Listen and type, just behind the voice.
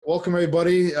Welcome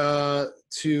everybody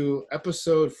to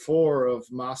episode 4 of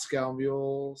Moscow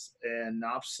Mules and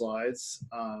Knob Slides.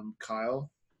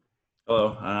 Kyle.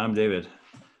 Hello, I'm David.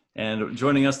 And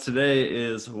joining us today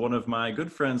is one of my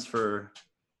good friends for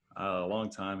a long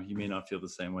time. He may not feel the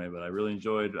same way, but I really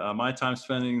enjoyed my time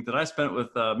that I spent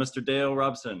with Mr. Dale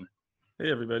Robson. Hey,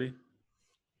 everybody.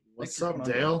 What's up,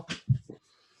 Dale?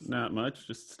 Not much.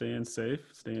 Just staying safe,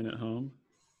 staying at home.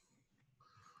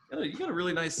 You got a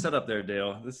really nice setup there,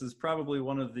 Dale. This is probably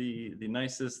one of the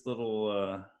nicest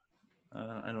little,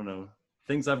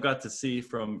 things I've got to see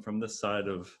from this side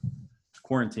of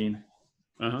quarantine.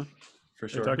 Uh-huh. For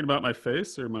sure. Are you talking about my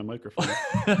face or my microphone?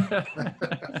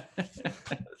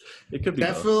 It could be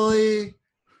definitely both.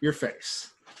 Your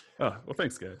face. Oh, well,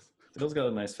 thanks, guys. Dale's got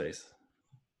a nice face.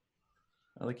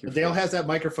 I like your Dale face. has that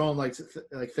microphone like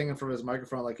thinking from his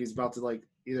microphone like he's about to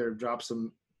either drop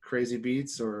some crazy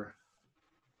beats or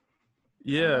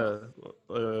yeah.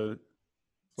 What are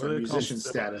they musician called?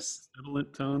 Status.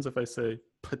 Sibilant tones. If I say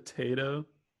potato,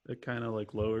 it kind of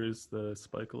lowers the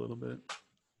spike a little bit.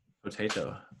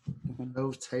 Potato.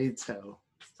 Potato.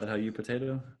 Is that how you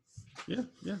potato?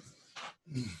 Yeah.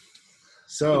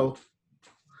 So,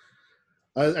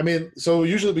 so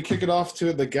usually we kick it off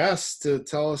to the guests to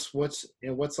tell us what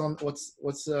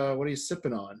are you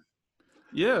sipping on?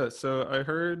 Yeah. So I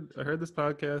heard this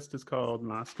podcast is called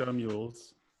Moscow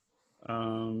Mules.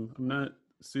 I'm not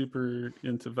super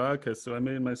into vodka, so I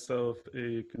made myself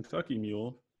a Kentucky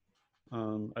Mule.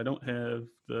 I don't have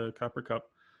the Copper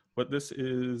Cup, but this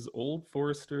is Old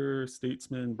Forester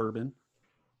Statesman bourbon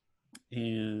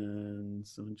and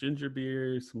some ginger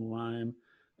beer, some lime.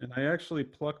 And I actually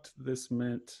plucked this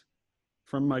mint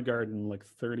from my garden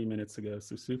 30 minutes ago.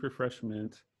 So super fresh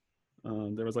mint.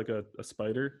 There was a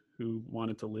spider who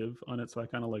wanted to live on it. So I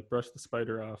kind of brushed the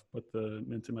spider off, put the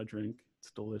mint in my drink. It's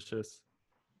delicious.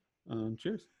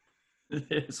 Cheers.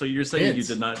 So you're saying you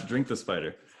did not drink the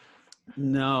spider?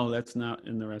 No, that's not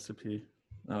in the recipe.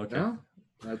 Okay. No?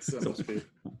 That must be.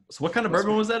 So what kind of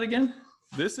bourbon was that again?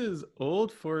 This is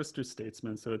Old Forester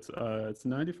Statesman. So it's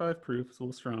 95 proof. It's a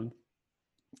little strong.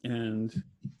 And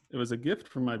it was a gift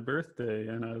for my birthday.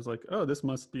 And I was like, oh, this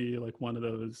must be one of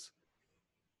those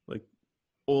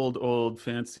old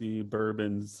fancy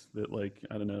bourbons that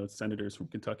I don't know, senators from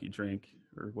Kentucky drink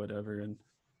or whatever. And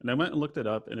I went and looked it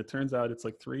up, and it turns out it's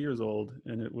 3 years old,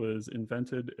 and it was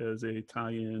invented as a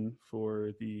tie-in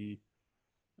for the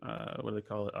what do they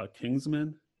call it? A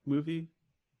Kingsman movie.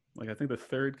 I think the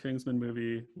third Kingsman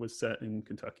movie was set in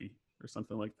Kentucky or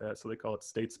something like that. So they call it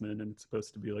Statesman, and it's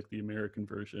supposed to be the American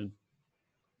version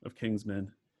of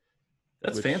Kingsman.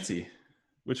 That's fancy.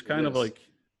 Which kind of it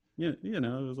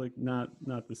was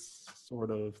not this sort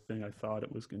of thing I thought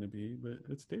it was going to be, but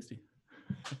it's tasty.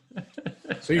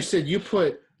 So you said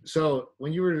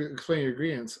when you were explaining your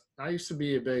ingredients, I used to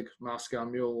be a big Moscow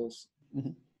Mules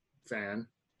fan,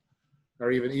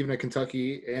 or even a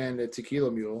Kentucky and a tequila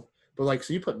mule. But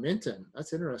so you put mint in.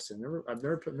 That's interesting. I've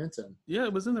never put mint in. Yeah,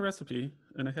 it was in the recipe,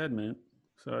 and I had mint,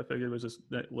 so I figured it was just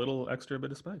that little extra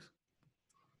bit of spice.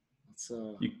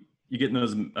 You getting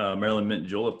those Maryland mint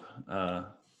julep,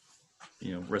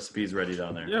 recipes ready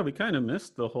down there? Yeah, we kind of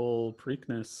missed the whole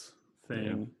Preakness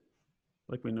thing.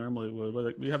 Like we normally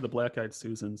would. We have the Black-Eyed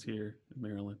Susans here in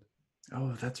Maryland.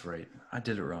 Oh, that's right. I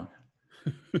did it wrong.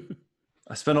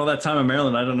 I spent all that time in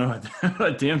Maryland. I don't know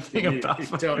a damn thing about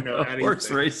horse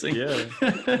racing. Yeah.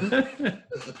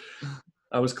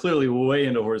 I was clearly way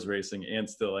into horse racing and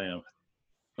still am.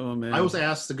 Oh, man. I was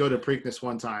asked to go to Preakness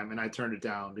one time, and I turned it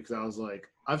down because I was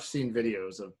I've seen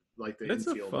videos of the it's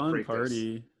infield. It's a fun Preakness.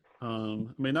 party.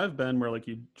 I've been where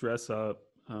you dress up.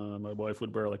 My wife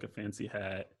would wear a fancy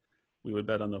hat. We would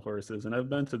bet on the horses, and I've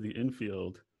been to the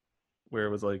infield where it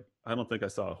was I don't think I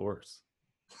saw a horse.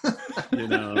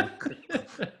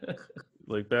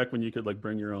 Back when you could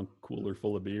bring your own cooler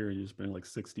full of beer and you just bring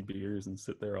 60 beers and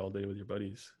sit there all day with your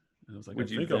buddies. And I was I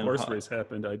think a horse race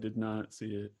happened. I did not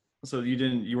see it. So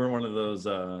you weren't one of those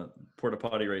porta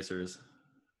potty racers.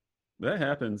 That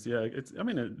happens. Yeah. It's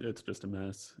just a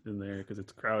mess in there because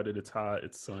it's crowded. It's hot.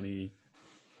 It's sunny.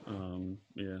 Yeah.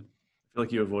 I feel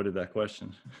like you avoided that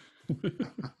question.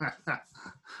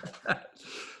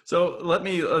 So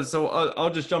I'll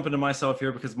just jump into myself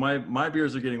here because my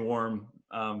beers are getting warm,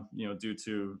 due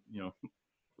to,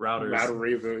 router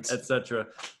reboots, etc.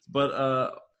 But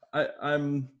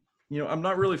I'm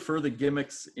not really for the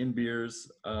gimmicks in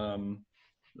beers.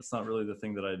 That's not really the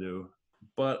thing that I do.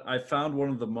 But I found one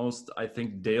of the most, I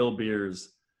think, Dale beers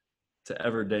to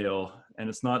ever Dale, and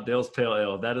it's not Dale's Pale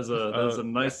Ale. That is a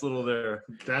nice little there.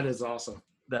 That is awesome.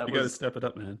 That You got to was step it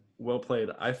up, man. well played.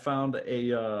 I found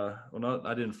a well, no,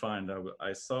 I didn't find.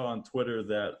 I saw on Twitter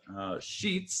that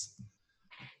Sheetz,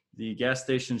 the gas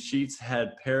station Sheetz,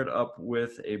 had paired up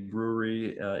with a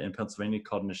brewery in Pennsylvania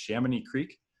called Neshaminy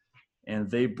Creek,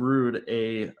 and they brewed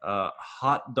a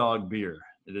hot dog beer.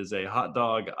 It is a hot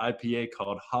dog IPA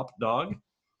called Hop Dog,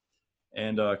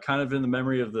 and kind of in the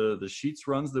memory of the Sheetz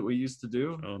runs that we used to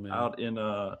do out in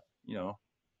you know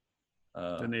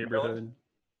The neighborhood. Maryland.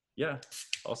 Yeah.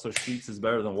 Also, Sheetz is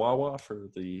better than Wawa for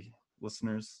the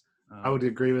listeners. I would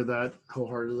agree with that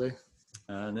wholeheartedly.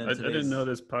 And then I didn't know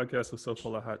this podcast was so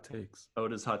full of hot takes. Oh,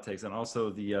 it is hot takes, and also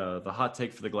the hot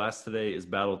take for the glass today is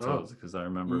Battletoads, because I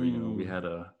remember we had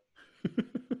a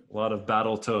lot of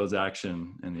Battletoads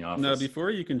action in the office. Now, before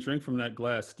you can drink from that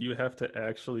glass, do you have to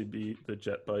actually beat the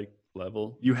jet bike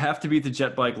level? You have to beat the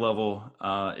jet bike level.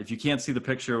 If you can't see the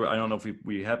picture, I don't know if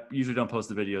we have usually don't post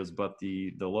the videos, but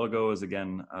the logo is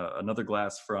again another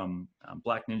glass from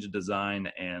Black Ninja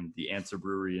Design and the Answer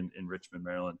Brewery in Richmond,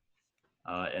 Maryland,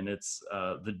 and it's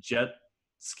the jet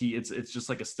ski. It's just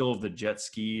like a still of the jet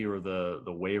ski or the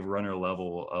Wave Runner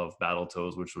level of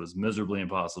Battletoads, which was miserably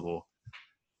impossible.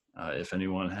 If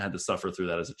anyone had to suffer through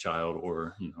that as a child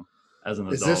or as an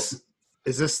adult.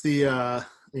 Is this the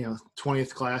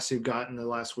 20th class you've got in the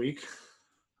last week?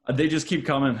 They just keep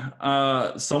coming.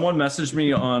 Someone messaged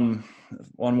me on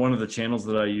one of the channels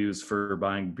that I use for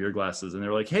buying beer glasses, and they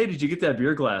were like, "Hey, did you get that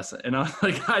beer glass?" And I was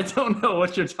like, "I don't know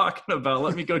what you're talking about.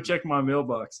 Let me go check my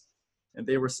mailbox." And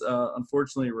they were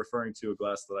unfortunately referring to a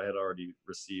glass that I had already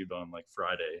received on like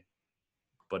Friday,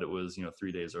 but it was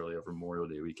 3 days early over Memorial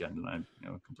Day weekend, and I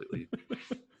completely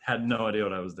had no idea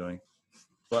what I was doing.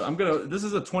 But this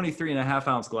is a 23.5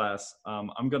 ounce glass.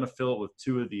 I'm going to fill it with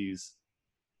 2 of these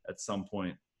at some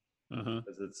point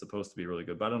because it's supposed to be really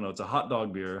good. But I don't know. It's a hot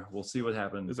dog beer. We'll see what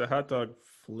happens. Is it hot dog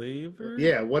flavor?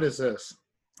 Yeah. What is this?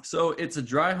 So it's a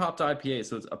dry hopped IPA.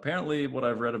 So it's apparently what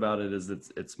I've read about it is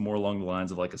it's more along the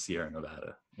lines of like a Sierra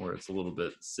Nevada, where it's a little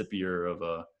bit sippier of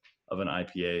an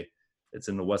IPA. It's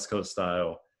in the West Coast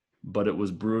style, but it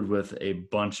was brewed with a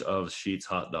bunch of Sheetz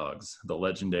hot dogs, the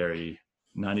legendary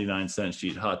 99-cent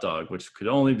Sheetz hot dog, which could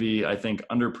only be, I think,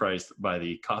 underpriced by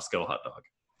the Costco hot dog,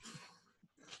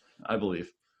 I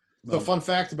believe. The fun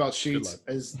fact about Sheetz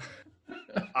is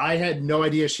I had no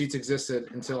idea Sheetz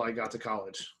existed until I got to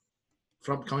college.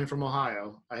 Coming from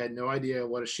Ohio, I had no idea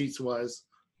what a Sheetz was,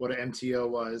 what an MTO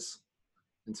was,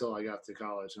 until I got to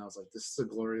college, and I was like, "This is a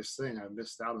glorious thing. I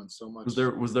missed out on so much."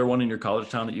 Was there one in your college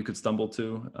town that you could stumble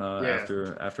to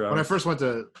after hours? When I first went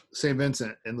to St.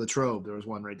 Vincent in Latrobe, there was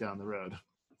one right down the road.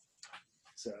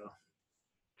 So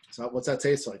what's that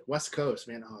taste like? West Coast,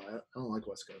 man. Oh, I don't like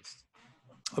West Coast.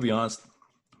 I'll be honest,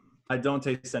 I don't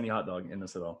taste any hot dog in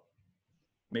this at all.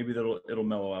 Maybe it'll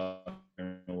mellow out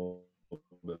in a little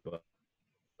bit, but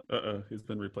he's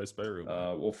been replaced by a room.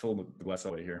 We'll fill the glass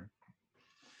away here.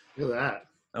 Look at that.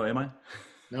 Oh, am I?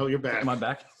 No, you're back. Am I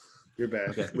back? You're back.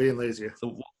 Okay. We didn't lose you.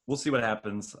 So we'll see what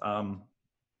happens.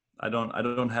 I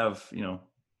don't have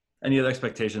any other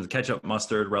expectations. Ketchup,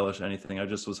 mustard, relish, anything. I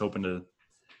just was hoping to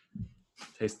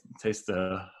taste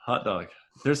the hot dog.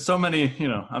 There's so many.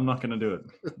 I'm not going to do it.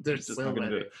 There's just so not going to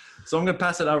many. do it. So I'm going to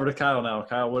pass it over to Kyle now.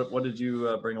 Kyle, what did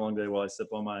you bring along today while I sip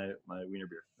on my wiener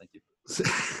beer? Thank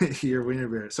you. Your wiener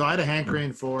beer. So I had a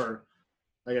hankering for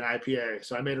like an IPA.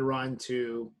 So I made a run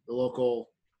to the local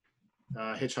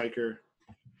Hitchhiker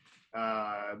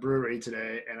brewery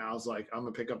today, and I was like, I'm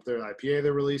gonna pick up their IPA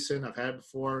they're releasing. I've had it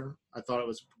before. I thought it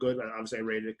was good. Obviously, I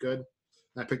rated it good.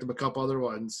 And I picked up a couple other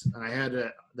ones, and I had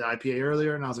the IPA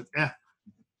earlier, and I was like,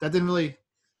 that didn't really,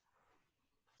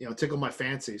 tickle my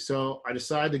fancy. So I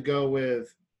decided to go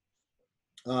with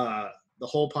the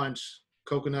Hole Punch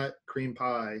Coconut Cream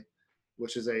Pie,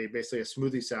 which is basically a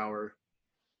smoothie sour.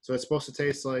 So it's supposed to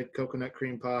taste like coconut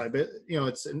cream pie, but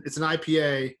it's an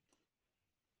IPA.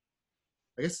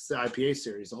 I guess it's the IPA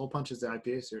series. The Hole Punch is the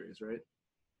IPA series, right?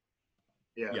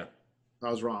 Yeah. I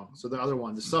was wrong. So the other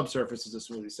one, the Subsurface, is a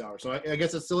smoothie sour. So I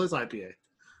guess it still is IPA.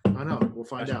 I know. We'll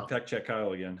find out. Fact check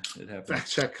Kyle again. It happens.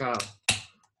 Fact check Kyle.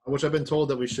 Which I've been told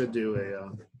that we should do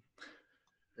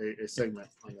a segment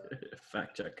on that.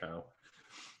 Fact check Kyle.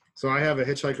 So I have a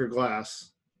Hitchhiker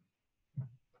glass.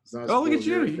 Oh, look at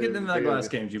you! You getting in that glass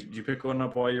game? Did you pick one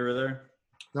up while you were there?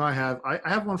 No, I have. I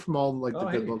have one from all the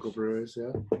good local breweries.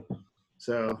 Yeah.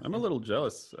 So I'm a little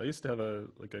jealous. I used to have a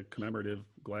commemorative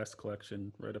glass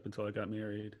collection right up until I got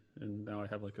married, and now I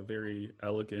have like a very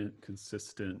elegant,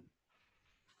 consistent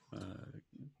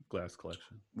glass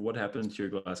collection. What happened to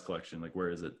your glass collection? Like, where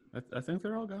is it? I think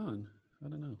they're all gone. I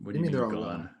don't know. What do you mean they're all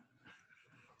gone?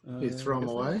 Uh, You throw them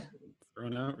away?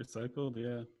 Thrown out, recycled,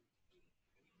 yeah.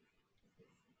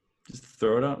 Just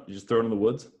throw it out. You just throw it in the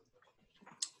woods.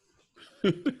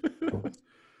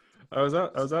 I was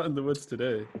out in the woods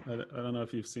today. I don't know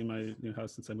if you've seen my new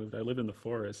house since I moved. I live in the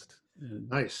forest, and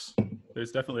Nice.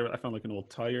 there's definitely, I found like an old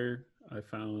tire. I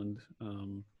found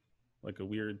like a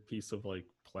weird piece of like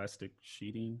plastic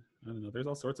sheeting. I don't know. There's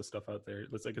all sorts of stuff out there.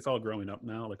 It's like it's all growing up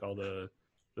now, like all the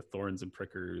thorns and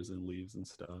prickers and leaves and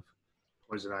stuff.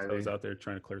 Poison So I ivy. was out there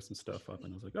trying to clear some stuff up,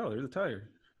 and I was like, oh, there's a tire.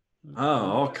 Oh,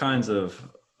 all kinds of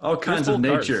There's full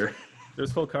nature. cars.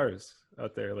 There's full cars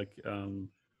out there. Like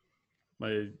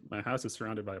my house is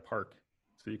surrounded by a park,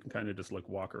 so you can kind of just like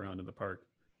walk around in the park,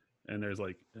 and there's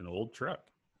like an old truck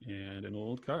and an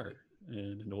old car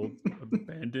and an old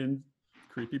abandoned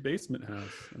creepy basement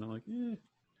house, and I'm like,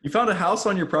 You found a house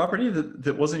on your property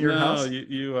that wasn't your house?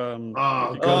 you Oh, you go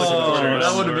like a Oh, quarter that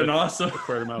mile would have been north, awesome. a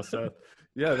quarter mile south.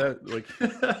 Yeah, that like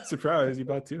surprise, you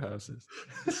bought 2 houses.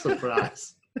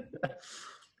 surprise.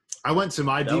 I went to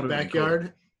my That deep would've been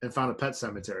backyard and found a pet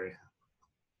cemetery.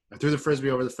 I threw the frisbee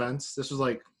over the fence. This was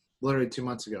like literally 2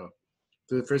 months ago.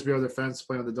 Threw the frisbee over the fence,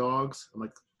 playing with the dogs. I'm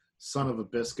like, son of a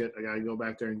biscuit. I gotta go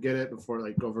back there and get it before it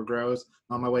like overgrows.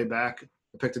 On my way back,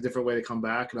 I picked a different way to come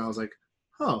back, and I was like,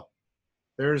 oh,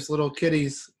 there's little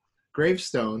kitty's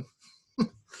gravestone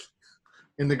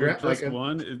in the ground. Just Like,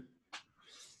 one.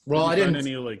 well, I Did you find didn't.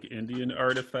 any like Indian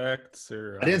artifacts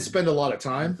or I didn't spend a lot of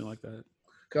time. anything like that.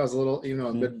 Cause I was a little, even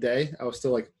on midday, I was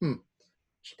still like,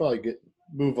 should probably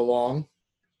move along.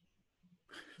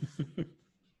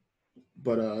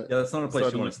 But Yeah, that's not a place you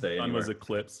Suddenly want to stay the sun anywhere. was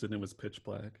eclipsed and it was pitch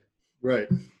black. right.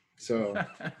 So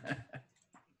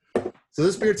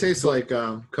this beer tastes like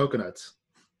coconuts,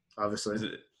 obviously. Is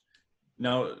it,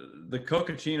 now the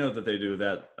Cocacino that they do,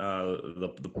 that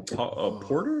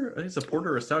porter, I think it's a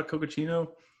porter or a stout Cocacino.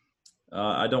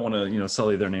 I don't want to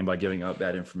sully their name by giving out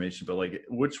bad information, but like,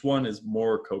 which one is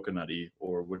more coconutty,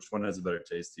 or which one has a better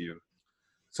taste to you?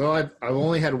 So I've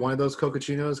only had one of those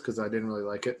Cocachinos because I didn't really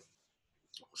like it.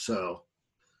 So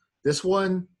this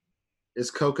one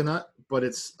is coconut, but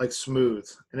it's like smooth,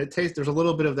 and it tastes. There's a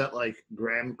little bit of that like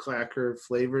graham cracker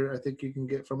flavor I think you can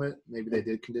get from it. Maybe they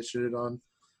did condition it on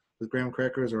with graham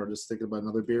crackers, or just thinking about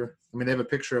another beer. I mean, they have a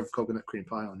picture of coconut cream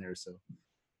pie on there, so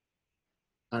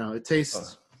I don't know. It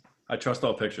tastes. I trust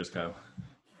all pictures, Kyle.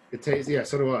 It tastes. Yeah,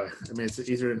 so do I. I mean, it's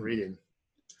easier than reading.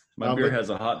 My beer but- has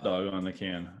a hot dog on the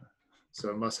can. So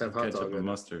it must have hot Ketchup dog and in it.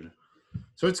 mustard.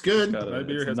 So it's good. Got My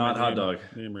beer it's has not my hot dog.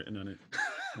 name written on it.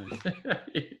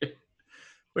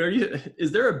 Wait,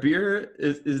 is there a beer?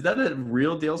 Is that a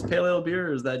real Dale's Pale Ale beer,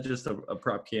 or is that just a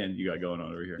prop can you got going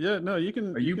on over here? Yeah, no, you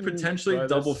can. Are you can potentially try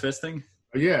double this. fisting?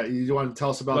 Oh, yeah, you want to tell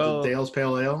us about Well- the Dale's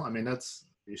Pale Ale? I mean,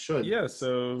 you should. Yeah,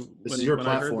 so This is your when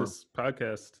platform. I heard this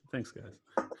podcast, thanks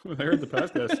guys. When I heard the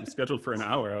podcast was scheduled for an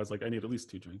hour, I was like, I need at least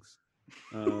 2 drinks.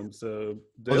 So Well, don't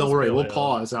Dale's worry, Pale we'll Ale.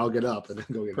 pause. And I'll get up and then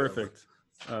go get it. Perfect.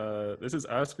 This is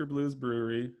Oscar Blues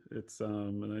Brewery. It's a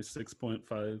nice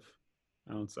 6.5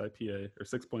 ounce IPA or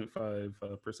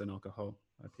 6.5 percent alcohol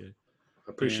IPA.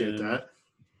 Appreciate And- that.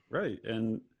 Right,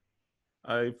 and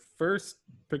I first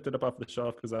picked it up off the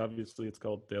shelf because obviously it's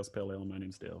called Dale's Pale Ale. My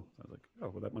name's Dale. I was like, oh,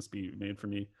 well, that must be made for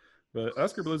me. But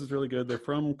Oscar Blues is really good. They're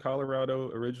from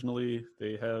Colorado originally.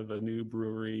 They have a new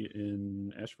brewery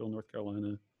in Asheville, North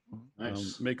Carolina.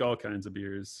 Nice. Make all kinds of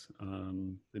beers.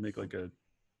 They make like a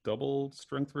double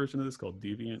strength version of this called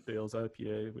Deviant Dale's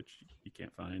IPA, which you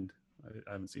can't find.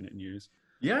 I haven't seen it in years.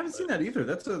 Yeah, I haven't seen that either.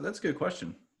 That's a good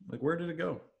question. Like, where did it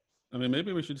go? I mean,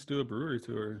 maybe we should just do a brewery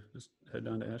tour. Just head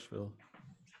down to Asheville.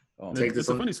 Oh, Take It's this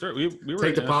a on- funny story. We were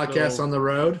Take the in podcast Asheville- on the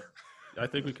road. I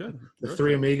think we could. The Road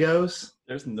Three trip. Amigos.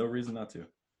 there's no reason not to.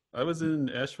 I was in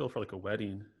Asheville for like a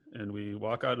wedding, and we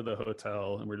walk out of the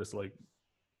hotel, and we're just like,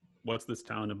 "What's this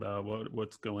town about?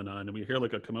 What's going on?" And we hear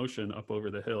like a commotion up over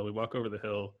the hill. We walk over the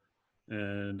hill,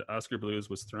 and Oscar Blues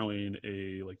was throwing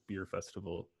a like beer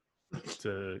festival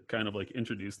to kind of like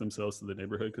introduce themselves to the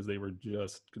neighborhood because they were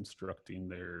just constructing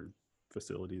their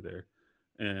facility there.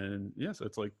 And yeah, so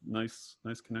it's like nice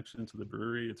connection to the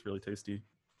brewery. It's really tasty.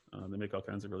 They make all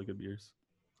kinds of really good beers.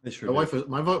 They sure My do.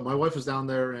 my wife was down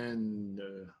there in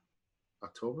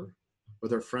October with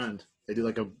her friend. They do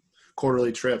like a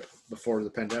quarterly trip before the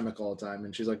pandemic all the time,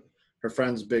 and she's like, her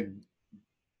friend's big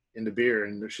into beer,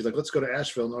 and she's like, let's go to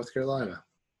Asheville, North Carolina.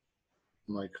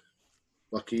 I'm like,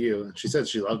 lucky you. And she said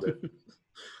she loved it.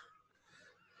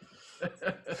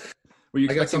 Were you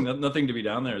I got expecting nothing to be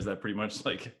down there? Is that pretty much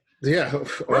like, Yeah,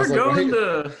 we're going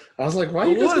to I was like, why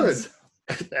the are you guys woods?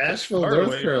 going to Asheville, Far North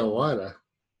away. Carolina?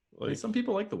 Like Some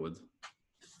people like the woods.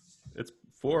 it's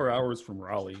 4 hours from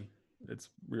Raleigh. It's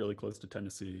really close to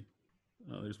Tennessee.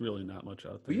 There's really not much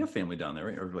out there. We have family down there,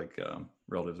 right? Or like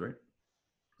relatives, right?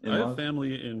 in I have love?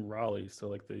 family in Raleigh, so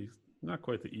like not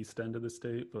quite the east end of the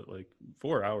state, but like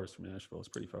 4 hours from Nashville is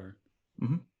pretty far.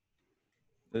 Mm-hmm.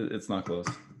 It's not close.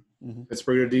 Mm-hmm.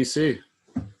 Pittsburgh to DC.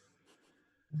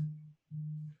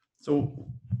 So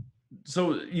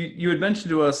you had mentioned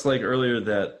to us like earlier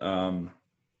that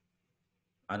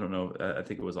I don't know, I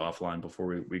think it was offline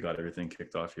before we got everything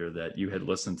kicked off here, that you had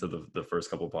listened to the first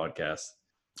couple podcasts.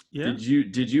 Yeah.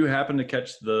 Did you happen to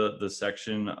catch the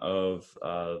section of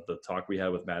the talk we had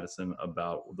with Madison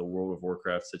about the World of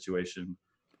Warcraft situation?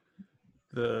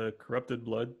 The corrupted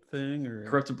blood thing, or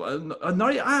Corrupted blood?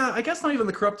 Not I guess not even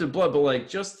the corrupted blood, but like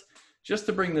just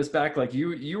to bring this back, like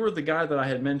you were the guy that I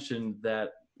had mentioned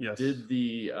that yes, did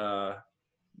the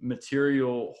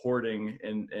material hoarding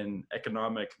and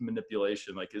economic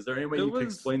manipulation. Like, is there any way you could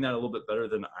explain that a little bit better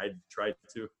than I tried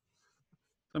to?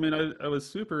 I mean, I was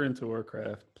super into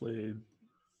Warcraft, played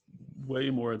way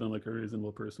more than like a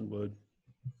reasonable person would.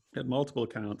 Had multiple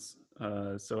accounts,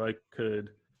 so I could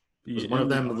be. Was one of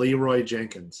them Leroy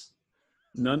Jenkins?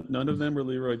 None of them were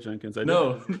Leroy Jenkins. I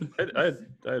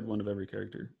had one of every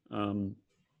character.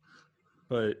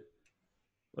 But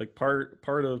like part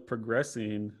of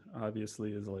progressing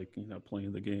obviously is like, you know,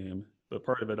 playing the game, but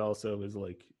part of it also is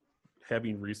like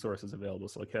having resources available.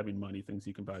 So like having money, things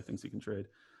you can buy, things you can trade.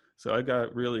 So I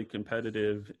got really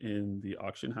competitive in the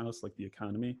auction house, like the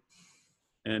economy.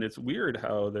 And it's weird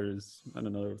how there's, I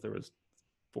don't know if there was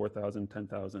 4,000,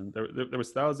 10,000. There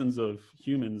was thousands of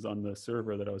humans on the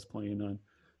server that I was playing on.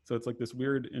 So it's like this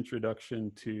weird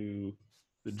introduction to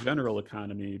the general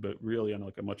economy, but really on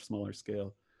like a much smaller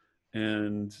scale.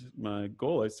 And my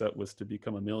goal I set was to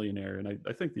become a millionaire. And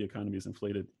I think the economy is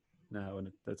inflated now,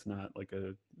 and that's not like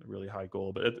a really high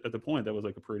goal. But at the point, that was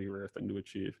like a pretty rare thing to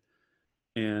achieve.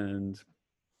 And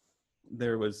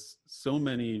there was so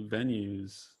many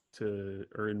venues to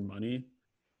earn money,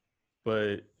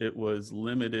 but it was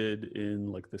limited in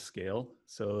like the scale.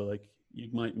 So like you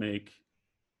might make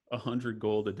 100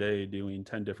 gold a day doing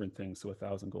 10 different things, so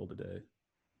 1,000 gold a day.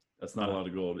 That's not a lot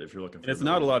of gold if you're looking for. It's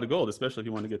not a lot of gold, especially if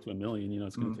you want to get to 1 million. You know,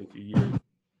 it's going to take a year.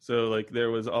 So like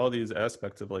there was all these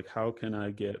aspects of like, how can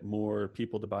I get more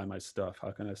people to buy my stuff?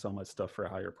 How can I sell my stuff for a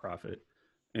higher profit?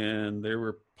 And there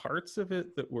were parts of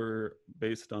it that were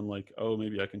based on like, oh,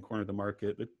 maybe I can corner the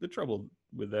market. The trouble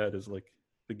with that is like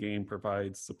the game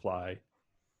provides supply.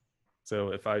 So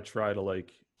if I try to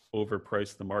like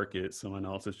overprice the market, someone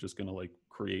else is just going to like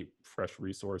create fresh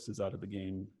resources out of the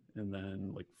game and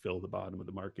then like fill the bottom of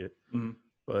the market. Mm-hmm.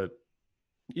 But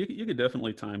you could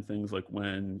definitely time things like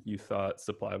when you thought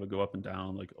supply would go up and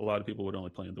down. Like a lot of people would only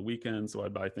play on the weekend, so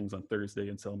I'd buy things on Thursday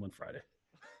and sell them on Friday.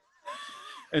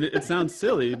 And it sounds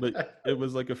silly, but it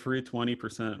was like a free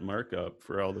 20% markup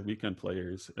for all the weekend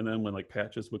players. And then when like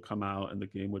patches would come out and the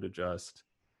game would adjust,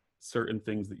 certain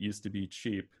things that used to be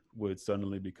cheap would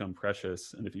suddenly become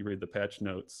precious. And if you read the patch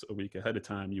notes a week ahead of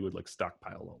time, you would like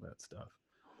stockpile all that stuff.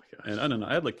 And I don't know,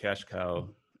 I had like cash cow,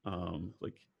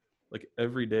 like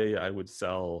every day I would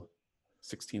sell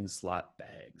 16 slot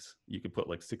bags. You could put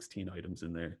like 16 items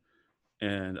in there,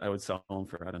 and I would sell them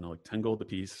for, I don't know, like 10 gold a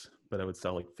piece, but I would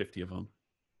sell like 50 of them.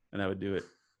 And I would do it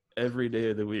every day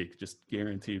of the week, just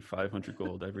guaranteed 500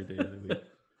 gold every day of the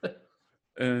week.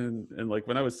 And like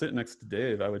when I was sitting next to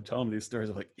Dave, I would tell him these stories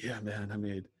of like, yeah, man, I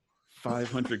made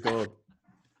 500 gold.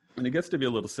 And it gets to be a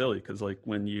little silly because like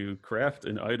when you craft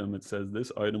an item, it says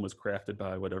this item was crafted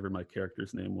by whatever my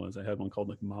character's name was. I had one called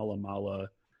like Mala Mala. I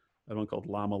had one called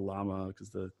Llama Llama because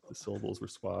the syllables were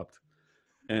swapped.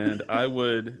 And I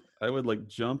would like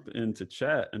jump into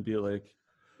chat and be like,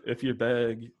 if your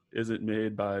bag isn't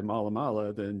made by Mala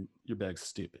Mala, then your bag's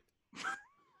stupid.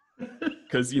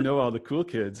 Because you know all the cool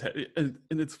kids. And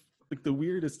it's like the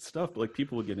weirdest stuff, but like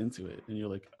people would get into it. And you're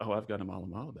like, oh, I've got a Mala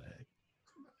Mala bag.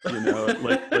 You know,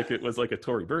 like it was like a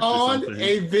Tory Burch or something. On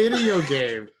a video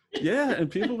game. Yeah, and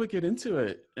people would get into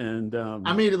it. And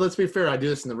I mean, let's be fair. I do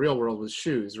this in the real world with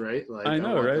shoes, right? Like I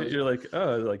know, right? You're like,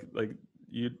 oh, like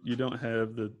you don't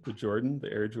have the Jordan,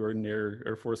 the Air Jordan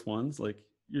Air Force Ones. Like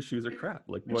your shoes are crap.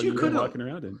 Like what are you walking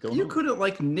around in? You couldn't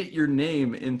like knit your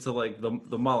name into like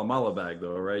the Mala Mala bag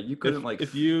though, right? You couldn't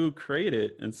if you create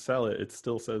it and sell it, it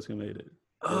still says who made it.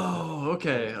 Oh,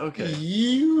 okay.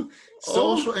 You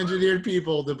social engineered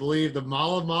people to believe the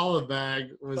Mala Mala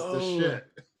bag was the shit.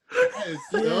 It's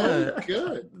so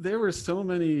good. There were so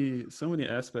many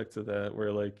aspects of that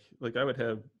where like I would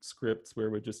have scripts where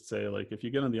it would just say like, if you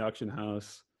get on the auction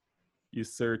house, you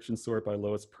search and sort by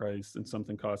lowest price and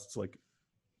something costs like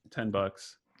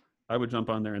 $10, I would jump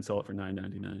on there and sell it for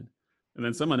 $9.99. And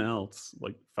then someone else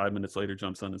like 5 minutes later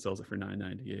jumps on and sells it for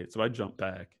 $9.98. So I jump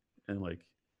back and like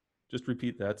just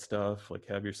repeat that stuff, like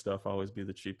have your stuff always be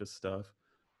the cheapest stuff.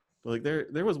 But like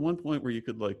there was one point where you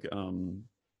could like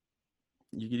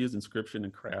you could use Inscription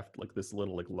and craft like this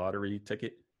little like lottery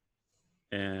ticket,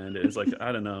 and it's like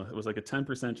I don't know, it was like a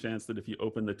 10% chance that if you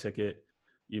open the ticket,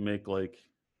 you make like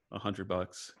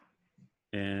 $100,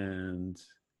 and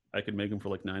I could make them for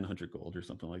like 900 gold or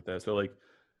something like that. So like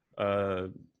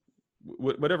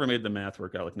whatever made the math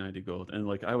work out, like 90 gold, and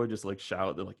like I would just like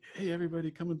shout, they're like, hey everybody,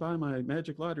 come and buy my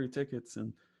magic lottery tickets,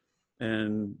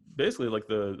 and basically like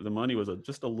the money was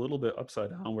just a little bit upside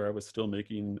down, where I was still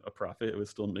making a profit. It was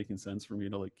still making sense for me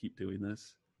to like keep doing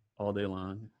this all day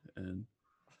long. And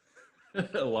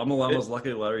Llama Llama's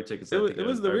lucky lottery tickets. it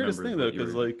was the weirdest thing though,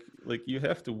 because like you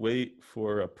have to wait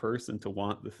for a person to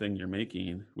want the thing you're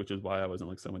making, which is why I was in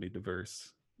like so many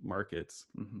diverse markets.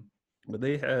 Mm-hmm. But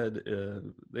they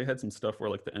had some stuff where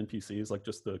like the NPCs, like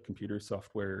just the computer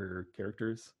software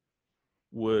characters,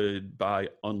 would buy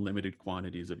unlimited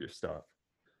quantities of your stuff.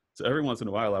 So every once in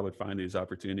a while I would find these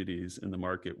opportunities in the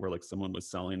market where like someone was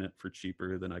selling it for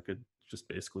cheaper than I could just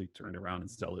basically turn around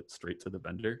and sell it straight to the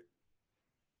vendor.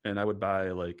 And I would buy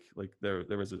like there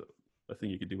was a thing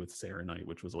you could do with Serenite,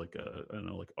 which was like I don't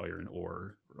know, like iron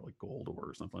ore or like gold ore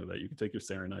or something like that. You could take your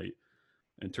Serenite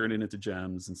and turn it into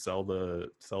gems and sell the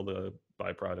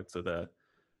byproducts of that.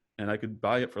 And I could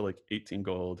buy it for like 18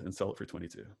 gold and sell it for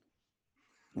 22.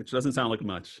 Which doesn't sound like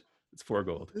much. It's 4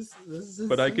 gold. This is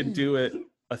but I insane. could do it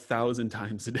 1,000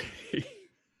 times a day.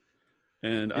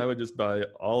 And I would just buy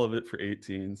all of it for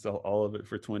 18, sell all of it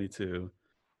for 22.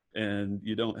 And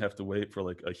you don't have to wait for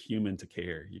like a human to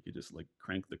care. You could just like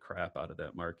crank the crap out of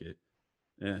that market.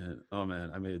 And oh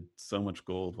man, I made so much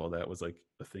gold while that was like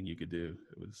a thing you could do.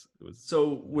 It was.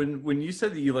 So when you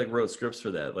said that you like wrote scripts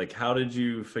for that, like how did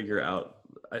you figure out?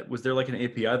 Was there like an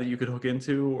API that you could hook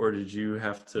into, or did you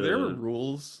have to? There were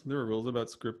rules. There were rules about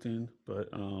scripting, but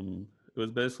it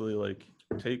was basically like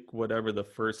take whatever the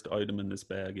first item in this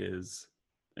bag is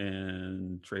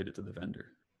and trade it to the vendor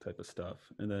type of stuff,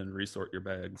 and then resort your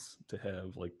bags to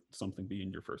have like something be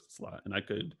in your first slot. And I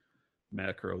could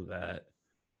macro that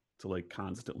to like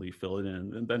constantly fill it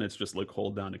in, and then it's just like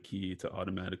hold down a key to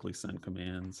automatically send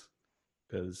commands,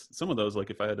 because some of those, like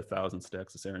if I had 1,000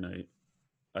 stacks of Serenite,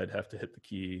 I'd have to hit the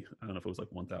key, I don't know if it was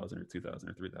like 1,000 or 2,000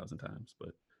 or 3,000 times, but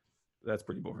that's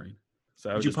pretty boring. So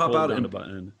I would just pop out down a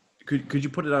button. Could you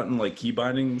put it out in like key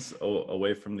bindings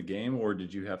away from the game, or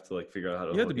did you have to like figure out how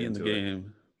to? You had to be in the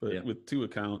game, but yeah. With 2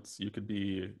 accounts, you could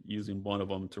be using one of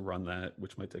them to run that,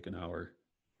 which might take an hour,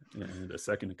 and a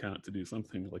second account to do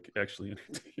something like actually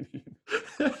entertaining.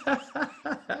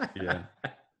 Yeah.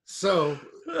 So,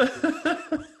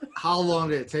 how long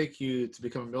did it take you to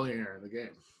become a millionaire in the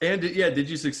game? And did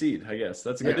you succeed? I guess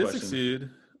that's a good question. I did succeed.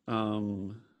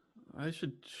 I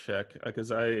should check,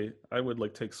 because I would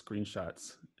like take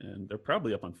screenshots, and they're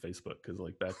probably up on Facebook, because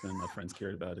like back then my friends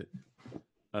cared about it.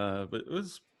 But it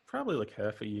was probably like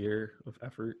half a year of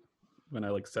effort when I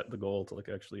like set the goal to like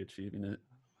actually achieving it.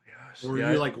 Gosh, Were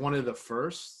you like one of the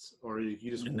first, or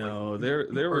you just? No, like,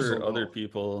 there were other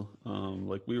people.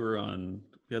 Like we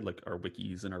had like our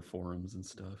wikis and our forums and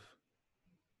stuff.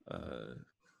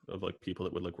 Of like people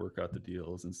that would like work out the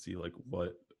deals and see like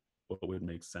what would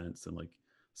make sense, and like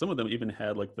some of them even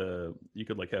had like you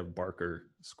could like have Barker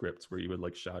scripts where you would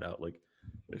like shout out like,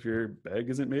 if your bag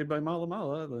isn't made by Mala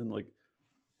Mala, then like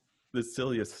the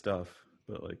silliest stuff.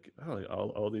 But like, oh, like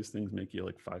all these things make you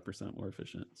like 5% more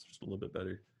efficient. It's just a little bit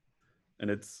better, and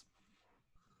it's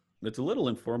a little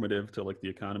informative to like the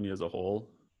economy as a whole,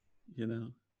 you know.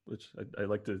 Which I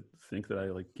like to think that I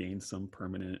like gained some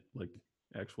permanent like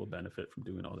actual benefit from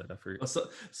doing all that effort. So,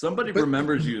 somebody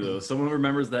remembers you though. Someone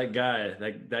remembers that guy,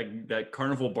 that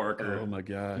carnival Barker. Oh my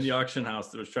gosh! In the auction house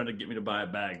that was trying to get me to buy a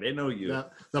bag. They know you.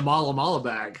 The Mala Mala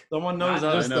bag. Someone knows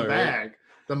Not us. just the bag. Right?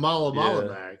 The Mala Mala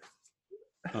bag.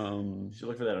 You should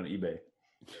look for that on eBay.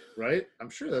 Right? I'm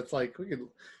sure that's like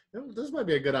this might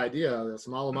be a good idea. This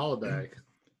Mala Mala bag.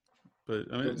 But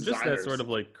I mean, just that sort of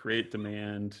like create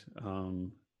demand.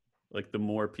 Like the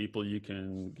more people you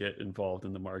can get involved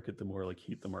in the market, the more like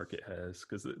heat the market has.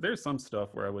 Because there's some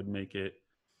stuff where I would make it,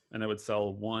 and I would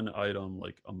sell one item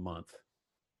like a month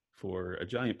for a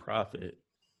giant profit,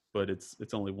 but it's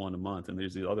only one a month. And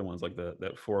there's the other ones like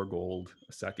that 4 gold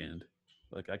a second.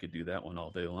 Like I could do that one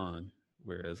all day long.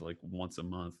 Whereas like once a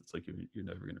month, it's like you're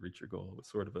never going to reach your goal. It's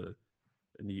sort of a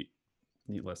neat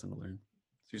lesson to learn.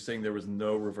 So you're saying there was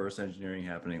no reverse engineering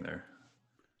happening there?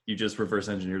 You just reverse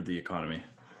engineered the economy?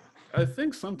 I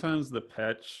think sometimes the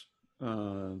patch,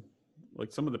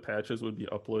 like some of the patches would be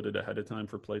uploaded ahead of time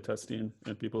for playtesting,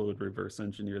 and people would reverse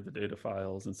engineer the data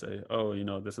files and say, oh, you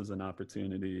know, this is an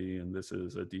opportunity and this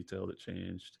is a detail that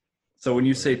changed. So when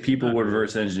you say people would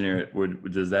reverse engineer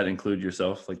it, does that include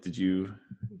yourself? Like, did you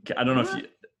I don't know if you.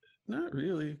 Not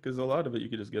really, because a lot of it you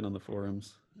could just get on the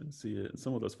forums and see it. And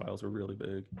some of those files were really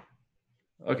big.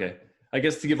 Okay. I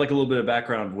guess to give like a little bit of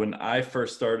background, when I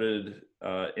first started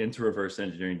into reverse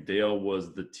engineering, Dale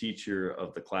was the teacher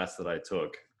of the class that I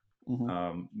took.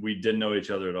 Mm-hmm. We didn't know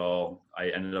each other at all. I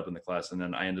ended up in the class, and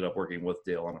then I ended up working with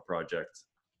Dale on a project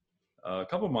a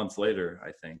couple months later,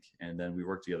 I think. And then we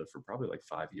worked together for probably like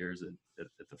 5 years at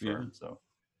the firm. Yeah. So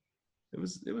it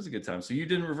was a good time. So you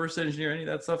didn't reverse engineer any of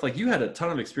that stuff? Like you had a ton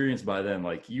of experience by then.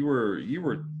 Like you were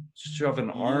shoving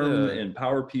ARM and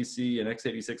PowerPC and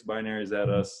x86 binaries at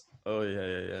us. Oh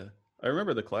yeah. I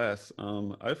remember the class.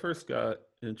 I first got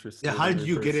interested Yeah, how in did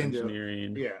you get reverse into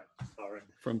engineering all right.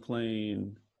 from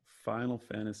playing Final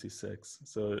Fantasy VI.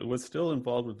 So it was still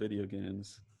involved with video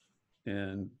games.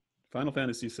 And Final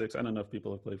Fantasy VI, I don't know if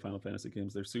people have played Final Fantasy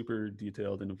games. They're super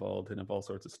detailed and involved and have all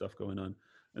sorts of stuff going on.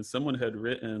 And someone had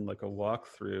written like a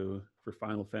walkthrough for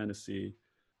Final Fantasy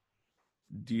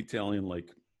detailing like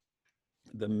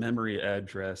the memory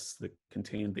address that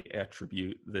contained the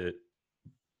attribute that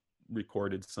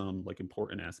recorded some like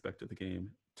important aspect of the game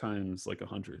times like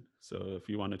 100. So if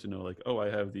you wanted to know like, oh, I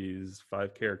have these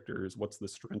 5 characters, what's the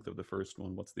strength of the first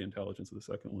one, what's the intelligence of the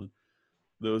second one,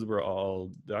 those were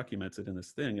all documented in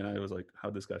this thing. And I was like,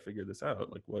 how'd this guy figure this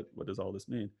out? Like what does all this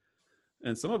mean?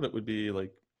 And some of it would be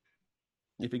like,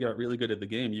 if you got really good at the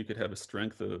game, you could have a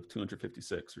strength of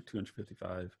 256 or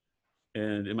 255.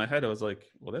 And in my head, I was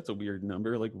like, well, that's a weird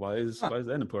number. Like, why is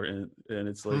that important? And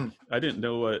it's like, I didn't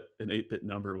know what an 8-bit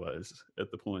number was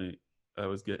at the point I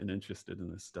was getting interested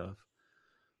in this stuff.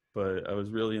 But I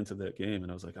was really into that game,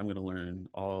 and I was like, I'm going to learn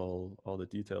all the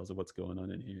details of what's going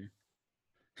on in here.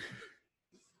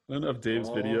 I don't know if Dave's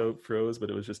video froze,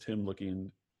 but it was just him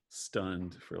looking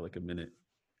stunned for like a minute.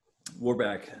 We're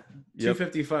back.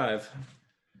 255.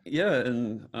 Yeah,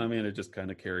 and I mean, it just kind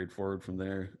of carried forward from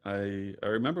there. I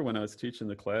remember when I was teaching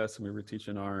the class and we were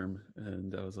teaching ARM,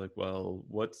 and I was like, well,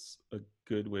 what's a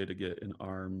good way to get an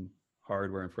ARM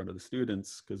hardware in front of the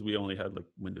students? Because we only had like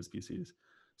Windows PCs.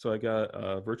 So I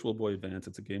got Virtual Boy Advance.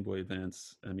 It's a Game Boy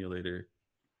Advance emulator.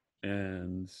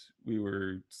 And we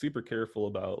were super careful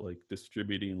about like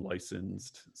distributing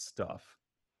licensed stuff.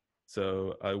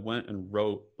 So I went and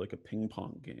wrote like a ping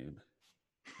pong game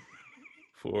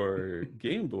for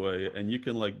Game Boy, and you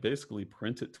can like basically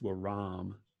print it to a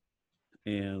ROM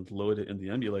and load it in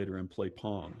the emulator and play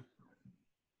Pong.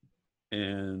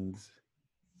 And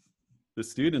the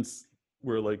students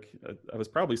were like, I was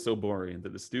probably so boring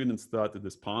that the students thought that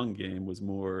this Pong game was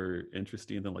more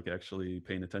interesting than like actually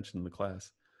paying attention in the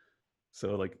class.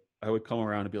 So like I would come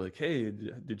around and be like, hey,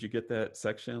 did you get that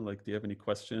section? Like, do you have any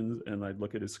questions? And I'd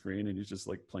look at his screen and he's just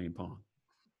like playing Pong.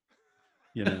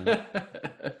 You know,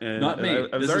 and not me.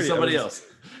 I was this is somebody else.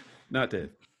 Not Dave.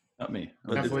 Not me.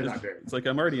 Definitely not Dave. It's like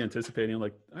I'm already anticipating.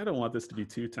 Like I don't want this to be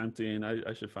too tempting.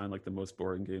 I should find like the most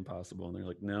boring game possible. And they're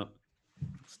like, no,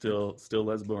 still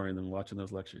less boring than watching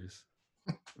those lectures.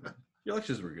 Your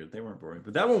lectures were good. They weren't boring,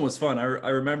 but that one was fun. I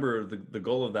remember the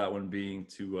goal of that one being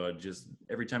to just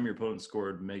every time your opponent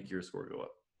scored, make your score go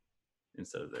up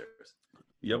instead of theirs.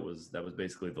 Yep. That was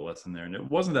basically the lesson there, and it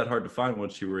wasn't that hard to find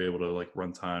once you were able to like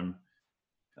run time.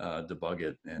 Debug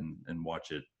it and watch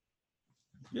it.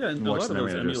 Yeah, and a lot of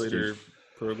those emulator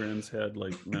programs had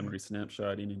like memory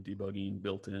snapshotting and debugging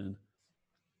built in,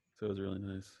 so it was really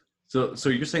nice. So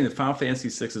you're saying that Final Fantasy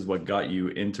VI is what got you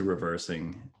into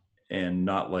reversing, and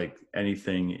not like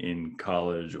anything in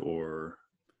college or?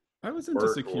 I was into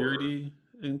security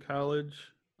in college.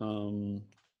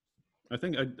 I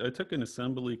think I took an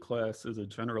assembly class as a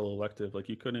general elective. Like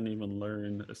you couldn't even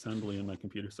learn assembly in my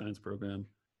computer science program.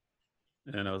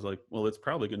 And I was like, well, it's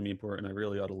probably going to be important. I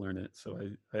really ought to learn it. So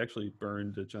I actually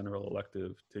burned a general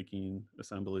elective taking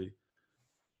assembly.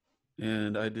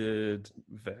 And I did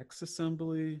VAX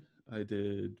assembly. I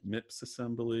did MIPS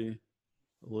assembly,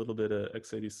 a little bit of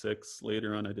x86.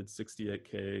 Later on, I did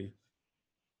 68K.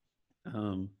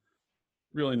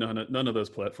 Really, none of those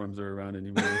platforms are around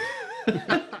anymore.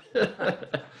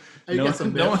 You got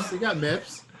some MIPS. You got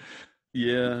MIPS.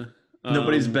 Yeah.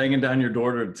 Nobody's banging down your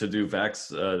door to do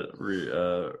VAX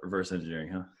reverse engineering,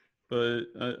 huh? But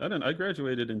I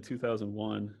graduated in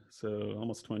 2001, so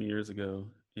almost 20 years ago,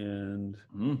 and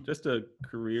just a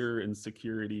career in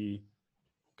security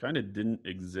kind of didn't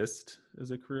exist as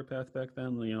a career path back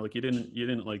then. You know, like you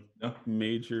didn't like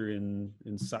major in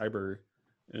cyber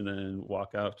and then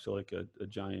walk out to like a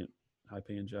giant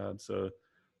high-paying job. So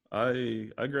I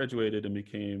graduated and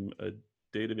became a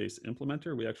database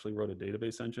implementer. We actually wrote a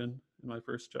database engine in my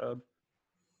first job,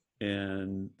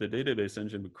 and the database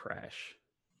engine would crash.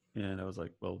 And I was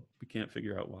like, well, we can't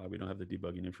figure out why. We don't have the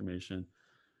debugging information.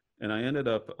 And I ended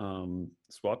up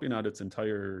swapping out its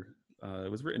entire,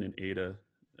 it was written in Ada,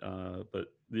 but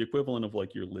the equivalent of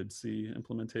like your libc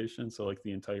implementation. So like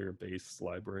the entire base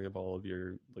library of all of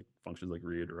your like functions like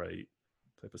read, write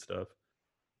type of stuff.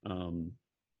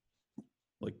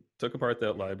 Like took apart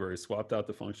that library, swapped out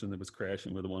the function that was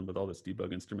crashing with the one with all this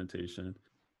debug instrumentation,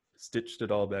 stitched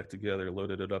it all back together,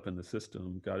 loaded it up in the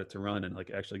system, got it to run, and like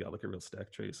actually got like a real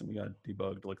stack trace, and we got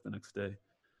debugged like the next day.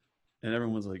 And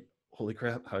everyone was like, holy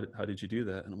crap, how did you do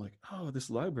that? And I'm like, oh,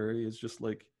 this library is just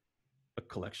like a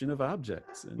collection of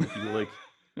objects. And if you like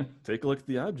take a look at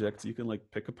the objects, you can like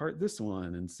pick apart this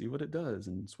one and see what it does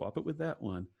and swap it with that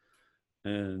one.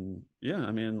 And yeah,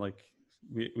 I mean, like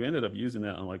we ended up using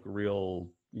that on like real,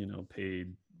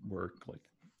 paid work like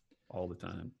all the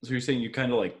time. So you're saying you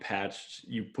kind of like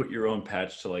you put your own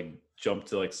patch to like jump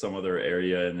to like some other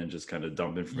area and then just kind of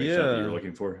dump information out that you're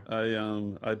looking for?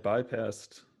 I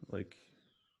bypassed, like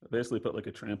basically put like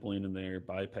a trampoline in there,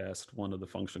 bypassed one of the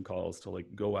function calls to like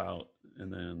go out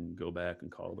and then go back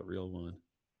and call the real one.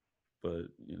 But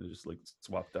just like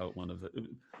swapped out one of it.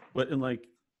 But in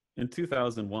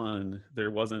 2001, there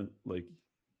wasn't like,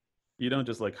 you don't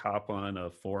just like hop on a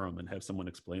forum and have someone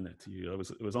explain that to you.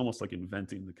 It was almost like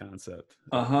inventing the concept.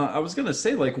 I was gonna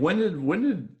say, like, when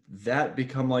did that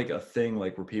become like a thing?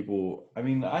 Like, where people? I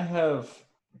mean, I have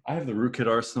the Rootkit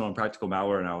Arsenal and Practical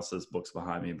Malware Analysis books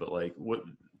behind me, but like, what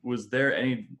was there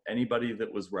anybody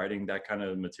that was writing that kind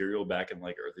of material back in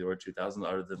like early 2000s,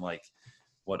 other than like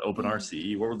what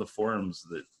OpenRCE? What were the forums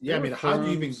that? Yeah, I mean, how do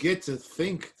you even get to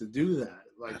think to do that?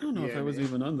 Like, I don't know if I was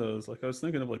even on those. Like I was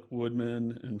thinking of like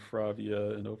Woodman and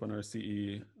Fravia and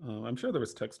OpenRCE. I'm sure there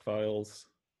was text files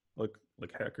like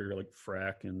Hacker, like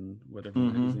Frack and whatever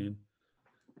magazine.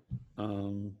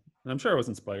 I'm sure I was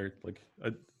inspired. Like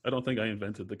I don't think I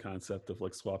invented the concept of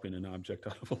like swapping an object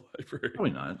out of a library. Probably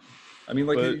not. I mean,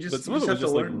 like, but some of it was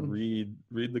just like read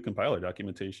the compiler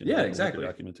documentation. Yeah, exactly.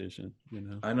 Documentation.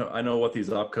 I know what these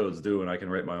opcodes do, and I can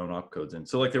write my own opcodes in.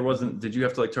 So like, did you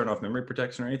have to like turn off memory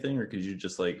protection or anything, or could you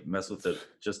just like mess with it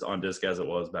just on disk as it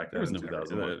was back then in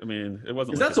 2001? I mean, it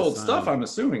wasn't. Because that's old stuff, I'm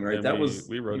assuming, right?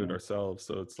 We wrote it ourselves,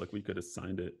 so it's like we could have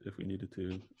signed it if we needed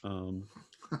to.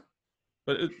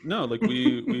 But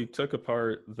we took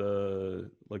apart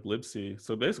the like libc.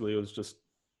 So basically,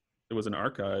 it was an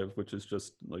archive, which is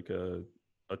just like a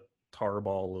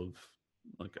tarball of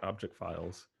like object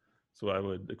files. So I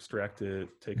would extract it,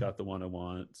 take out the one I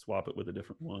want, swap it with a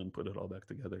different one, put it all back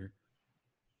together.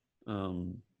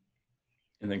 And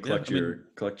then collect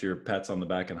your pats on the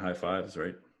back and high fives,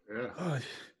 right? Yeah.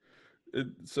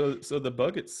 So the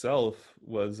bug itself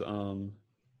was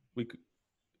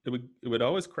it would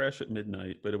always crash at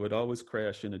midnight, but it would always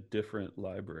crash in a different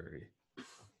library.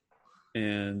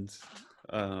 And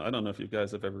I don't know if you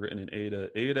guys have ever written in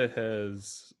Ada. Ada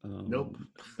has nope.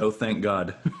 Oh, thank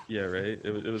God. Yeah, right.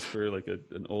 It was for like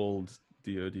an old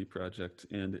DoD project.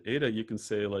 And Ada, you can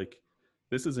say like,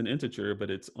 this is an integer,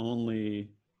 but it's only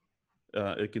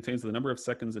it contains the number of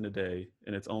seconds in a day,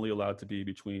 and it's only allowed to be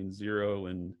between 0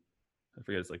 and I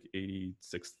forget, it's like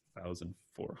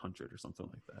 86,400 or something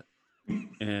like that.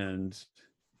 And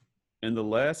in the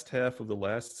last half of the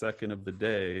last second of the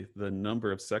day, the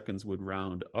number of seconds would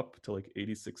round up to like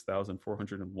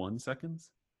 86,401 seconds.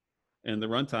 And the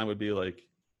runtime would be like,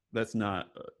 that's not,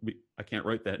 I can't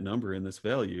write that number in this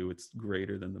value. It's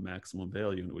greater than the maximum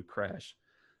value, and it would crash.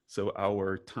 So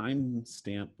our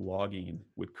timestamp logging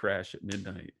would crash at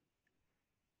midnight,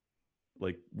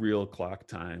 like real clock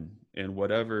time. And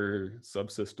whatever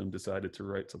subsystem decided to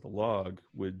write to the log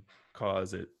would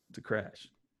cause it to crash.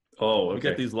 Oh, okay. We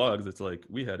get these logs. It's like,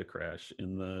 we had a crash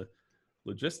in the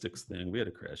logistics thing. We had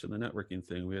a crash in the networking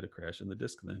thing. We had a crash in the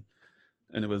disk thing.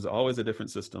 And it was always a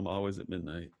different system, always at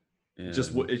midnight. And it's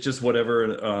just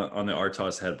whatever on the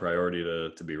RTOS had priority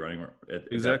to be running at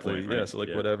exactly. That point, right? Yeah. So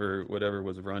like whatever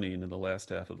was running in the last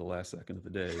half of the last second of the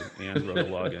day, and wrote a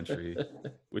log entry,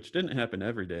 which didn't happen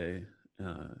every day.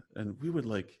 And we would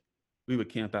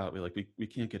camp out. We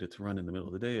can't get it to run in the middle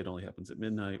of the day. It only happens at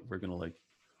midnight. We're going to like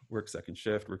work second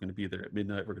shift. We're going to be there at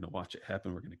midnight. We're going to watch it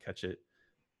happen. We're going to catch it.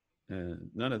 And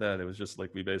none of that. It was just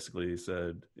like, we basically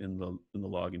said in the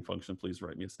logging function, please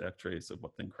write me a stack trace of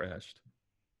what thing crashed.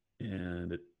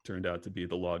 And it turned out to be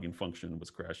the logging function was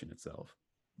crashing itself.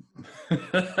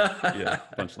 Yeah,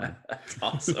 punchline.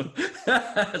 Awesome.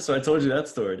 So I told you that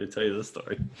story to tell you this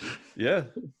story. Yeah.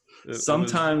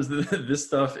 Sometimes this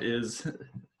stuff is,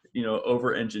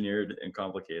 over-engineered and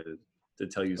complicated to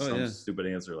tell you some stupid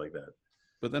answer like that.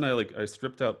 But then I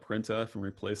stripped out printf and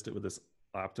replaced it with this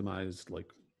optimized like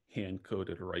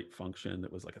hand-coded write function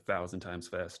that was like 1,000 times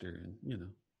faster, and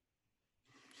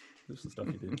this is the stuff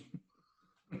you do.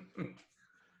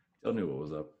 Dale knew what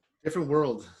was up. Different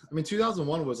world. I mean,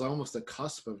 2001 was almost the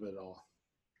cusp of it all.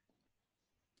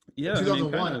 Yeah, In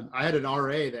 2001, kinda, I had an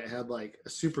RA that had like a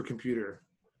supercomputer,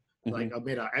 like mhm.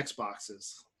 made out of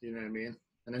Xboxes. You know what I mean?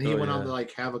 And then he Oh, went on yeah. to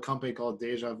like have a company called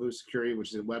Deja Vu Security,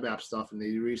 which is web app stuff, and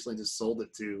they recently just sold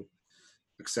it to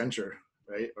Accenture,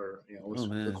 right? Or was Oh,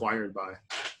 man. acquired by.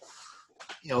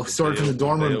 Started from the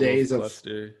dorm room Beowulf days of.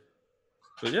 cluster.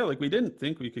 But yeah, like we didn't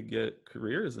think we could get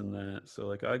careers in that. So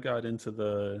like I got into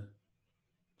the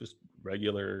just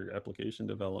regular application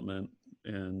development,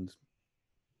 and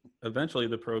eventually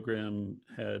the program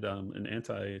had an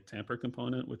anti-tamper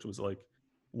component, which was like,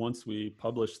 once we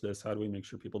publish this, how do we make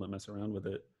sure people don't mess around with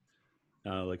it?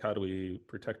 Like how do we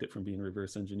protect it from being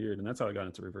reverse engineered? And that's how I got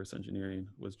into reverse engineering,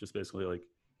 was just basically like,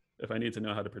 if I need to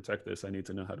know how to protect this, I need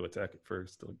to know how to attack it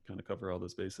first to kind of cover all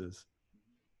those bases.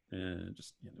 And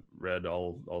just read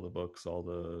all the books, all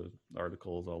the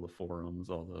articles, all the forums,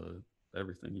 all the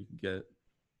everything you can get.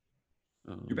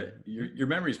 Your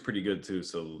memory's pretty good too,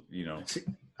 so That's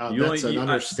an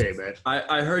understatement.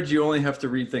 I heard you only have to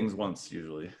read things once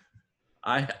usually.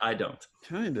 I don't.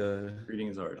 Kinda. Reading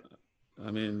is hard. I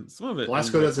mean, some of it.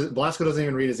 Blasco doesn't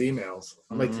even read his emails.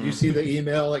 I'm like, did you see the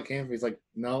email that came from? He's like,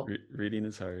 no. Reading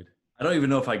is hard. I don't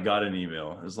even know if I got an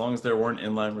email. As long as there weren't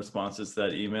inline responses to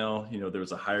that email, there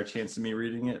was a higher chance of me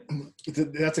reading it.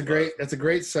 That's a great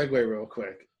segue real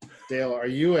quick. Dale, are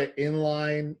you an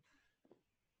inline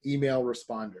email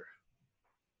responder?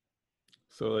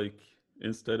 So like,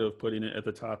 instead of putting it at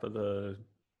the top of the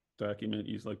document,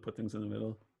 you like put things in the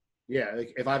middle? Yeah,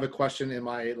 like if I have a question in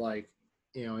my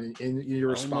in your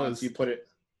response, you put it.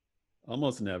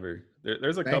 Almost never.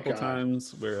 There's a couple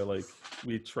times where like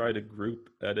we try to group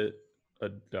edit a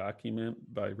document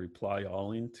by reply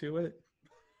alling to it,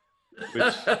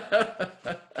 which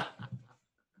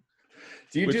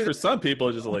for some people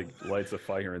it just like lights a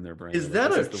fire in their brain. Is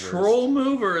that a troll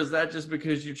move, or is that just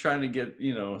because you're trying to get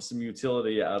some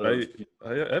utility out of?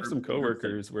 I have some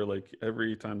coworkers where like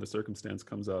every time the circumstance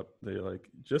comes up, they like,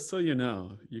 just so you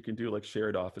know, you can do like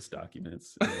shared office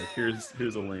documents. Like, here's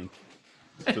a link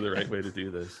to the right way to do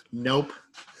this. Nope.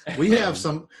 We have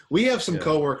some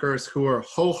coworkers who are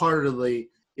wholeheartedly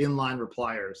inline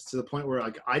repliers, to the point where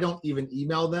like I don't even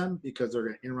email them because they're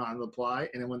going to inline reply,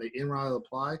 and then when they inline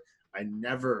reply, I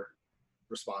never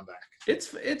respond back.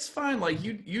 It's fine. Like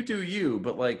you do you,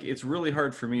 but like it's really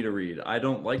hard for me to read. I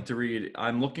don't like to read.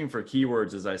 I'm looking for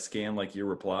keywords as I scan like your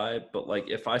reply, but like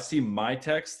if I see my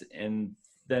text and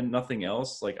then nothing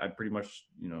else, like I pretty much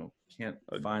can't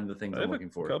find the things I'm looking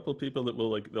for. A couple people that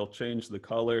will like, they'll change the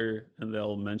color and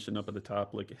they'll mention up at the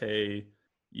top like, hey,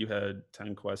 you had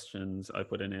 10 questions. I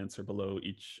put an answer below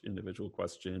each individual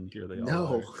question. Here they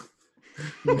all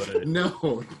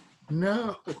are.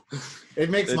 No. It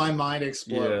makes my mind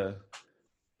explode.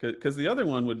 Yeah. Because the other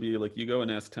one would be like, you go and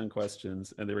ask 10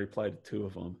 questions and they reply to 2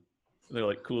 of them. And they're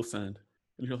like, cool, send.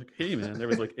 And you're like, hey man, there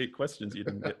was like 8 questions you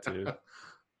didn't get to.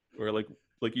 Or like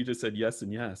you just said yes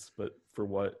and yes, but for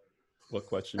what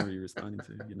question were you responding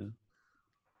to,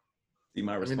 See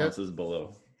my responses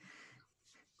below.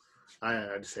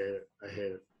 I just hate it. I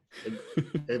hate it.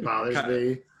 It bothers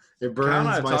me. It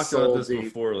burns my soul deep.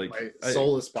 Before, like my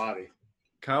soulless body.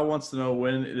 Kyle wants to know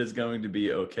when it is going to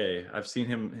be okay. I've seen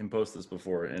him post this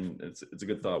before, and it's a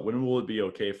good thought. When will it be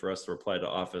okay for us to reply to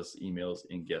office emails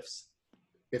in GIFs?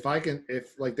 If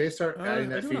like they start adding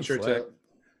that feature to.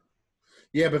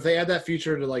 Yeah, but if they add that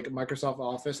feature to like Microsoft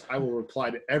Office, I will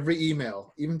reply to every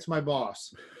email, even to my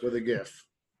boss, with a GIF.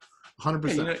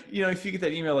 100%. If you get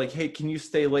that email like, hey, can you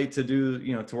stay late to do,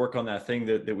 to work on that thing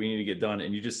that we need to get done,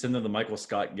 and you just send them the Michael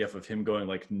Scott GIF of him going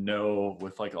like, no,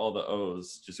 with like all the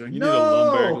O's, just going, you need a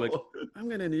Lumberg, like, I'm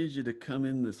gonna need you to come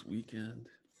in this weekend.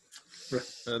 But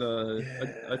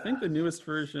I think the newest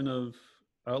version of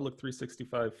Outlook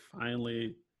 365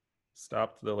 finally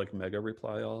stopped the like mega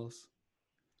reply alls.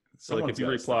 So like if you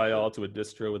reply all to a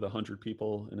distro with 100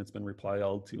 people and it's been reply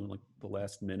all to in like the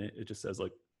last minute, it just says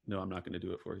like, no, I'm not going to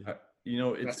do it for you.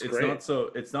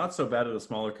 It's not so bad at a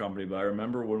smaller company, but I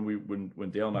remember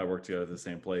when Dale and I worked together at the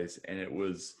same place, and it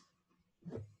was,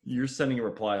 you're sending a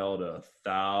reply all to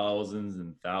thousands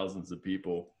and thousands of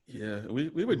people. Yeah, we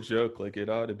would joke like it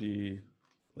ought to be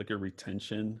like a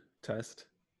retention test.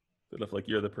 That if like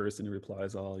you're the person who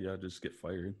replies all, you ought to just get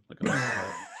fired. Like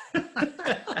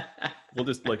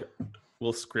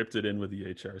we'll script it in with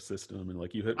the HR system, and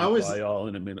like you hit reply all,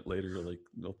 and a minute later you're like,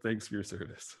 no, thanks for your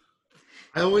service.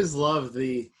 I always love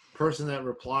the person that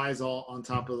replies all on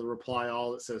top of the reply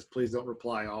all that says, please don't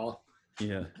reply all.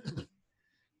 Yeah.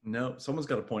 No, someone's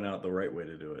got to point out the right way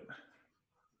to do it.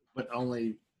 But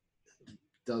only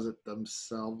does it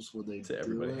themselves, would they To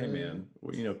everybody, do hey it?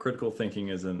 man, critical thinking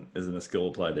isn't a skill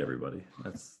applied to everybody.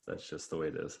 That's just the way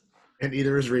it is. And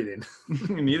either is reading.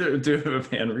 Neither do,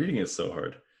 man. Reading is so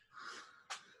hard.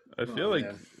 I feel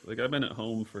man. like I've been at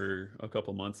home for a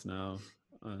couple months now,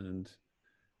 and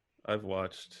I've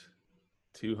watched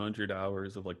 200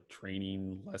 hours of like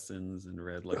training lessons and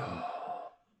read like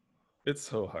it's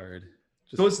so hard.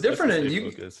 So it's different,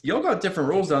 and focused. y'all got different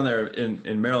rules down there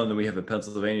in Maryland than we have in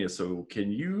Pennsylvania. So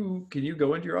can you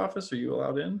go into your office? Are you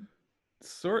allowed in?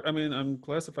 I mean, I'm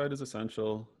classified as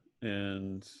essential,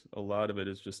 and a lot of it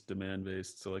is just demand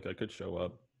based. So like I could show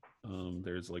up.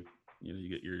 There's like, you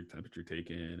get your temperature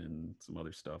taken and some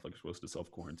other stuff. Like you're supposed to self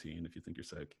quarantine if you think you're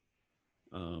sick.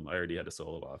 I already had a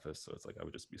solo office, so it's like I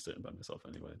would just be sitting by myself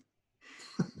anyway.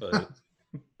 But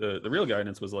the real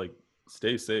guidance was like,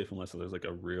 stay safe unless there's like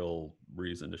a real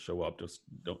reason to show up. Just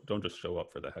don't just show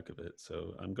up for the heck of it.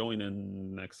 So I'm going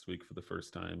in next week for the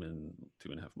first time in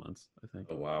 2.5 months, I think.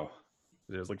 Oh wow!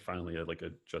 There's like finally a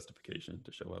justification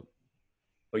to show up.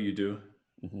 Oh, you do?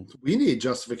 Mm-hmm. We need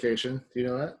justification. Do you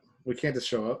know that? We can't just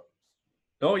show up.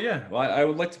 Oh yeah. Well, I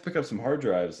would like to pick up some hard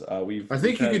drives. I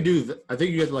think you could do. I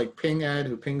think you had to like ping Ed,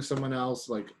 who pings someone else,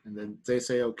 like, and then they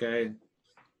say okay.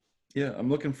 Yeah, I'm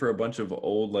looking for a bunch of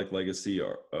old like legacy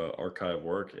archive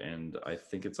work, and I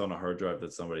think it's on a hard drive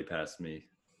that somebody passed me.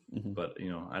 Mm-hmm. But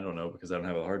I don't know because I don't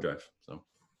have a hard drive. So,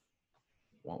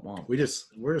 womp womp.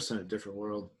 We're just in a different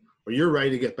world. Well, you're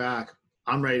ready to get back.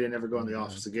 I'm ready to never go in the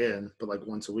office again, but like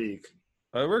once a week.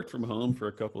 I worked from home for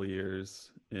a couple of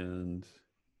years, and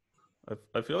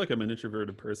I feel like I'm an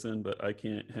introverted person, but I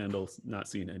can't handle not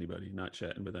seeing anybody, not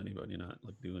chatting with anybody, not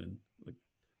like doing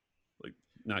like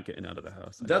not getting out of the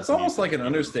house. That's almost like an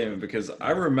understatement, because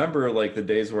I remember like the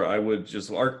days where I would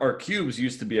just our cubes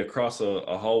used to be across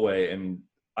a hallway, and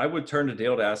I would turn to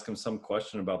Dale to ask him some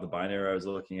question about the binary I was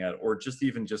looking at, or just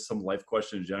some life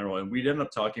question in general, and we'd end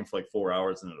up talking for like 4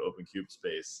 hours in an open cube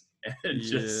space, and it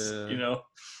just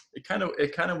it kind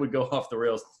of would go off the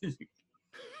rails.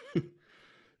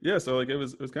 Yeah, so like it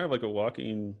was kind of like a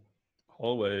walking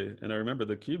hallway, and I remember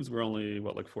the cubes were only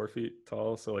like 4 feet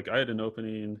tall, so like I had an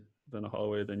opening, then a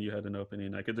hallway, then you had an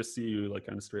opening. I could just see you like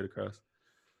kind of straight across.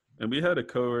 And we had a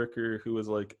coworker who was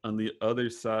like on the other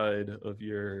side of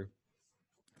your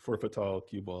 4 foot tall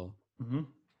cube wall, mm-hmm.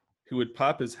 who would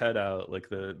pop his head out like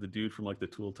the dude from like the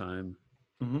Tool Time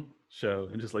show,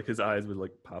 and just like his eyes would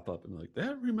like pop up and be like,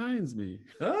 that reminds me.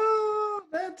 Oh,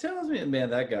 that tells me, man,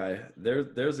 that guy.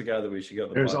 There's a guy that we should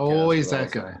go. There's always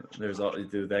that guy.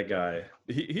 Dude, that guy.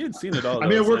 He had seen it all. I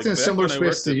mean, I worked in a similar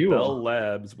space to you. Bell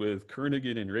Labs with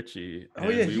Kernighan and Ritchie. Oh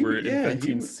yeah, we were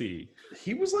inventing C.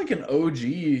 He was like an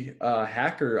OG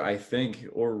hacker, I think,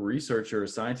 or researcher or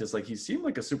scientist. Like he seemed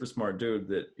like a super smart dude.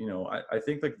 That I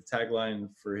think like the tagline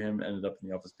for him ended up in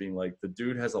the office being like, the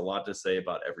dude has a lot to say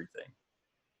about everything.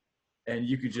 And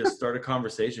you could just start a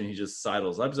conversation. He just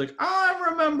sidles up. He's like, I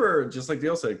remember, just like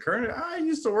Dale said, I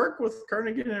used to work with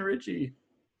Kernighan and Ritchie.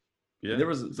 Yeah, there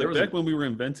was back when we were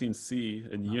inventing C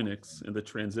and Unix and the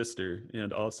transistor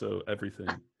and also everything.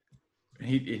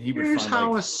 He would Here's find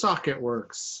how a socket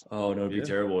works. Oh no, it'd be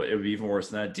terrible. It would be even worse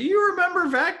than that. Do you remember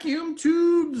vacuum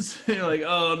tubes? And you're like,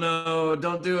 oh no,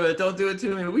 don't do it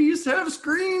to me. We used to have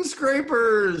screen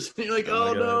scrapers. And you're like,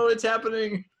 oh no, it's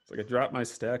happening. Like I dropped my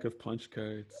stack of punch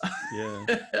cards. Yeah.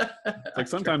 It's like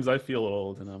sometimes I feel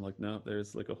old and I'm like, no,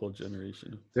 there's like a whole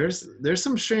generation. There's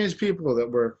some strange people that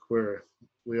work where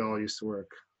we all used to work.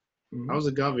 Mm-hmm. I was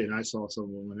a Govy and I saw some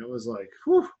of them and it was like,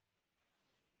 whew.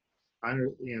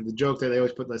 The joke that they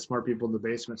always put that smart people in the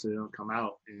basement so they don't come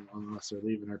out unless they're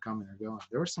leaving or coming or going.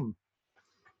 There were some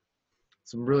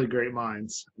really great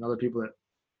minds and other people that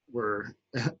were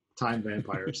time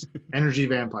vampires, energy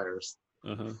vampires.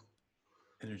 Uh-huh.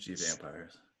 Energy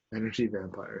vampires. Energy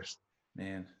vampires.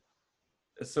 Man.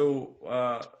 So,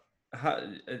 how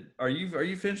are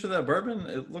you finished with that bourbon?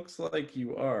 It looks like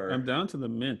you are. I'm down to the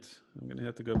mint. I'm gonna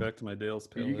have to go back to my Dale's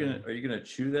Pale Ale. Are you gonna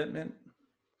chew that mint?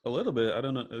 A little bit. I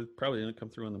don't know. It probably didn't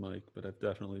come through on the mic, but I've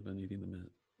definitely been eating the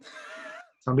mint.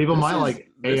 Some people might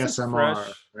like ASMR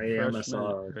fresh, or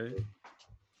AMSR. Mint,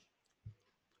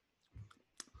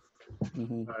 right?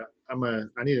 Mm-hmm.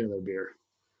 I need another beer.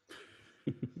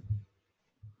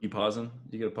 You pausing?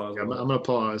 You get a pause? Yeah, I'm gonna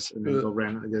pause and then go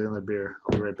get another beer.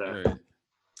 I'll be right back. Right.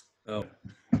 Oh,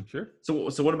 sure. So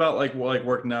what about like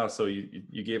work now? So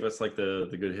you gave us like the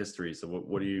good history. So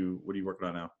what are you working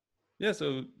on now? Yeah.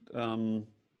 So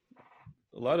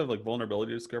a lot of like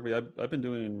vulnerability discovery. I've been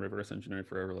doing reverse engineering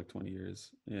for over like 20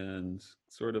 years, and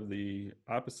sort of the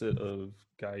opposite of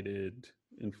guided,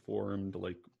 informed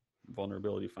like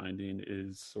vulnerability finding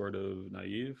is sort of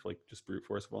naive, like just brute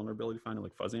force vulnerability finding,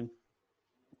 like fuzzing.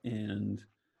 And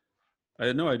I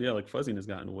had no idea, like fuzzing has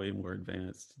gotten way more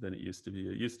advanced than it used to be.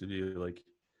 It used to be like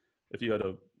if you had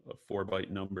a 4-byte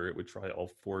number, it would try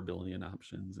all 4 billion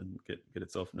options and get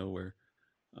itself nowhere.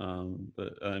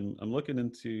 But I'm looking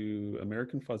into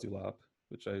American Fuzzy Lop,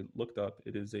 which I looked up.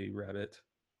 It is a rabbit,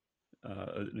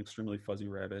 an extremely fuzzy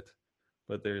rabbit.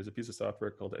 But there's a piece of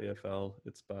software called AFL.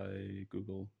 It's by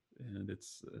Google, and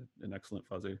it's an excellent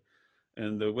fuzzer.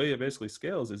 And the way it basically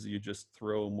scales is you just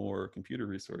throw more computer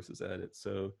resources at it.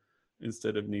 So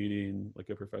instead of needing like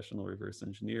a professional reverse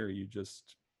engineer, you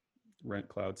just rent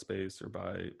cloud space or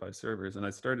buy servers. And I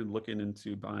started looking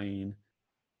into buying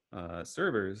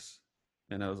servers,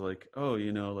 and I was like, oh,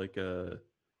 like a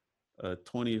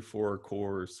 24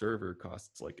 core server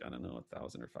costs like, I don't know,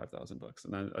 $1,000 or $5,000.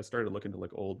 And I started looking to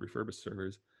like old refurbished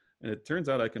servers, and it turns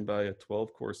out I can buy a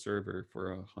 12 core server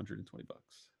for $120.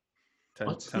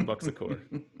 $10 a core.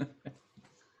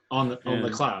 on the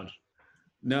cloud.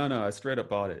 No, I straight up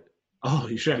bought it. Oh,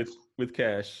 you should. With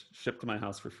cash, shipped to my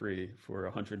house for free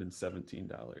for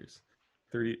 $117.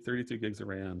 32 gigs of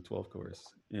RAM, 12 cores.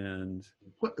 And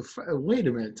wait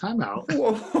a minute, time out.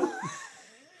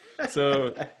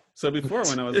 So before,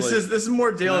 when I was this is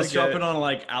more Dale shopping on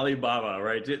like Alibaba,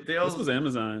 right? This was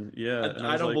Amazon, yeah.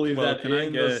 I don't believe that. Can I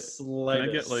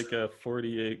get like a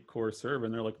 48 core server?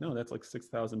 And they're like, no, that's like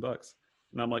 $6,000.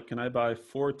 And I'm like, can I buy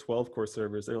 4 12 core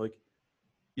servers? They're like,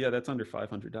 yeah, that's under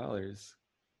 $500.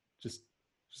 Just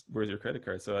where's your credit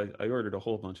card? So I ordered a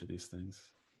whole bunch of these things.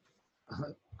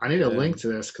 I need a link to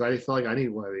this because I feel like I need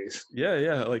one of these.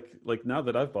 Yeah. Like now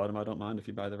that I've bought them, I don't mind if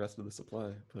you buy the rest of the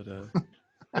supply. But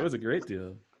it was a great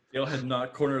deal. Dale had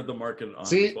not cornered the market on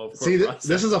see,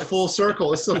 this is a full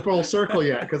circle. This is a full circle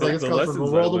yet, because like it's comes from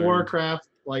the World of Warcraft,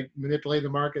 like manipulating the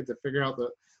market to figure out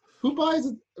who buys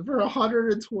it for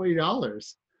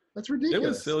 $120. That's ridiculous. It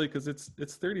was silly because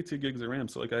it's 32 gigs of RAM.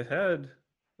 So like I had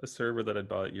a server that I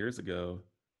bought years ago,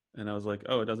 and I was like,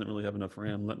 oh, it doesn't really have enough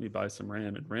RAM. Let me buy some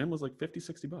RAM. And RAM was like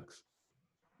 $50-$60.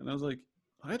 And I was like,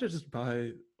 I had to just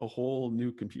buy a whole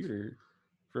new computer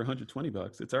for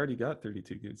 $120. It's already got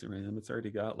 32 gigs of RAM. It's already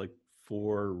got like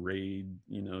 4 RAID,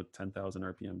 10,000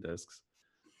 RPM disks.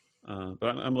 But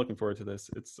I'm looking forward to this.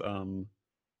 It's gonna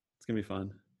be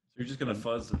fun. You're just gonna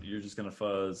fuzz. You're just gonna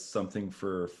fuzz something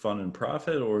for fun and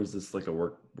profit, or is this like a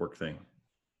work thing?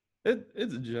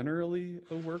 It's generally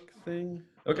a work thing.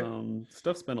 Okay.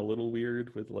 Stuff's been a little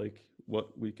weird with like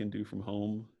what we can do from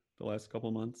home the last couple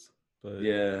of months, but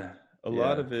yeah. A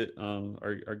lot of it,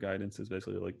 our guidance is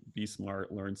basically like be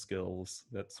smart, learn skills,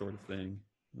 that sort of thing.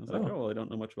 And I was like, I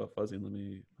don't know much about fuzzing. Let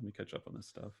me catch up on this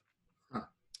stuff.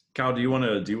 Kyle, do you want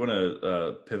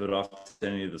to pivot off to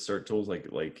any of the CERT tools?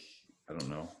 Like I don't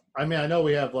know. I mean, I know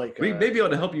we have like we may be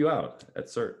able to help you out at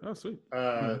CERT. Oh, sweet.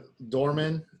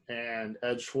 Dorman and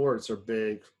Ed Schwartz are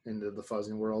big into the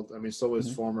fuzzing world. I mean, so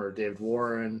is former David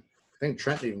Warren. I think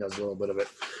Trent even does a little bit of it.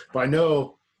 But I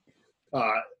know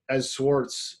as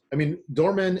Schwartz, I mean,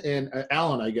 Dorman and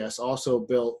Allen, I guess, also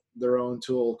built their own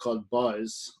tool called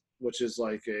Buzz, which is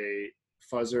like a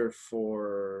fuzzer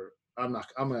for.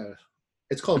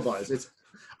 It's called Buzz.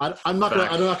 I'm not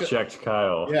gonna check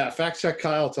Kyle. Yeah, fact check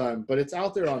Kyle time, but it's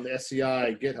out there on the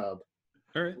SCI GitHub,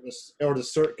 all right, or the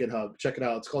CERT GitHub. Check it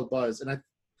out. It's called Buzz, and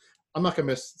I'm not gonna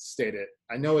misstate it.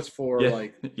 I know it's for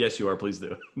like. Yes, you are. Please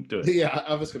do it. Yeah,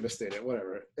 I'm just gonna misstate it.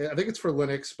 Whatever. I think it's for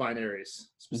Linux binaries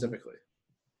specifically.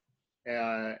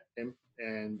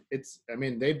 And it's, I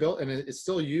mean, they built, and it's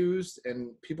still used,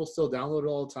 and people still download it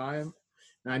all the time.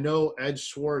 And I know Ed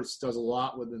Schwartz does a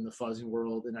lot within the fuzzing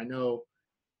world, and I know,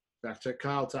 fact check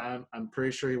Kyle time, I'm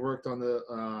pretty sure he worked on the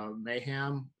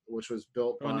Mayhem, which was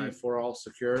built by For All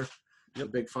Secure, the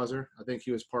big fuzzer. I think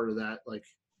he was part of that. Like,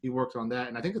 he worked on that,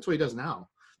 and I think that's what he does now.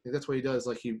 I think that's what he does.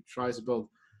 Like, he tries to build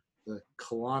the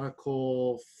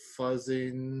canonical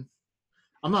fuzzing.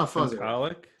 I'm not a fuzzer.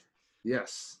 Symbolic?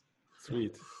 Yes.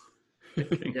 Sweet.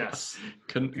 Yes.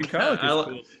 I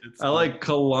like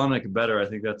colonic better. I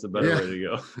think that's a better way to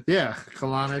go. Yeah,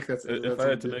 colonic. That's if I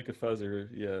had to make a fuzzer,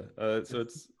 yeah. So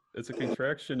it's a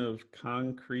contraction of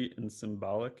concrete and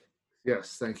symbolic.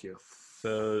 Yes, thank you.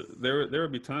 So there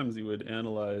would be times you would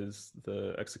analyze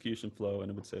the execution flow, and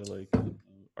it would say like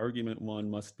argument 1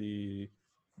 must be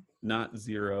not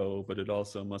 0, but it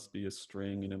also must be a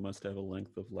string, and it must have a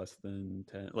length of less than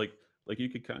 10. Like you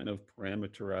could kind of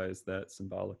parameterize that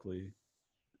symbolically,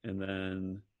 and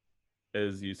then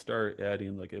as you start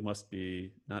adding, like it must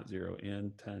be not 0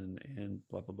 and 10 and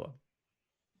blah blah blah,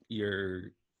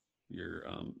 your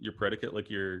predicate, like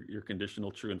your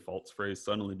conditional true and false phrase,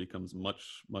 suddenly becomes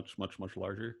much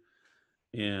larger,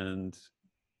 and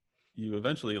you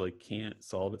eventually like can't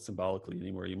solve it symbolically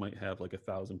anymore. You might have like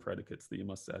 1,000 predicates that you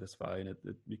must satisfy, and it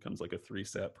becomes like a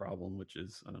 3-sat problem, which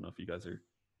is, I don't know if you guys are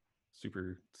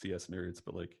super CS nerds,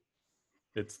 but like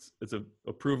it's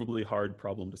a provably hard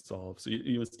problem to solve. So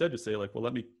you instead just say like, well,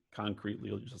 let me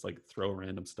concretely just like throw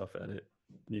random stuff at it,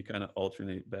 and you kind of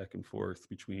alternate back and forth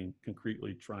between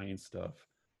concretely trying stuff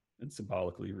and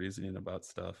symbolically reasoning about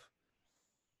stuff.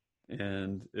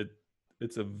 And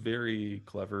it's a very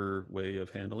clever way of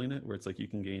handling it, where it's like you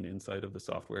can gain insight of the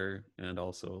software and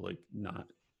also like not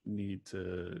need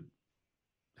to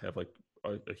have like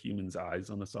a human's eyes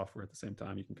on the software at the same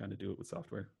time. You can kind of do it with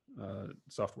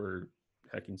software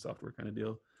hacking software kind of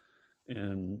deal.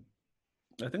 And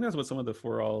I think that's what some of the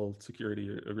For All Security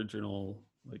original,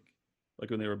 like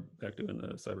when they were back doing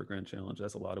the Cyber Grand Challenge,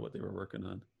 that's a lot of what they were working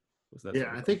on. Was that?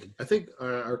 Yeah, I think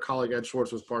our colleague Ed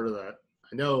Schwartz was part of that.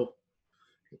 I know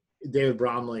David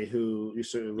Bromley, who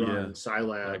used to run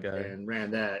Scilab and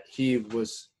ran that, he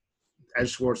was Ed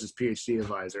Schwartz's PhD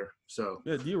advisor. So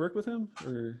yeah, do you work with him,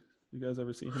 or you guys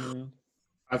ever see him around?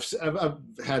 I've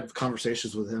had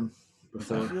conversations with him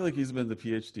before. I feel like he's been the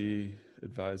PhD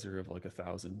advisor of like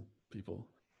 1,000 people,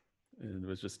 and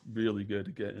was just really good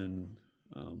at getting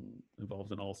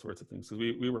involved in all sorts of things. So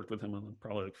we worked with him on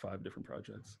probably like 5 different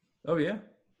projects. Oh yeah.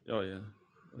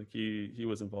 Like he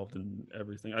was involved in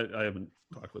everything. I haven't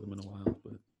talked with him in a while,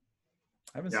 but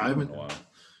I haven't seen him in a while.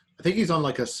 I think he's on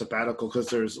like a sabbatical because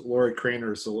there's Lori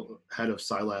Craner's the head of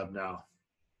Scilab now,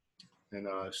 and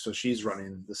so she's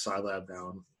running the Scilab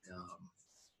now.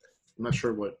 I'm not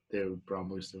sure what David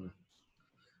Bromley's doing,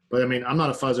 but I mean, I'm not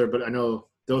a fuzzer, but I know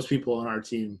those people on our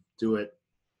team do it,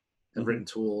 have written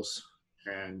tools,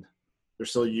 and they're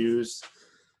still used.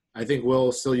 I think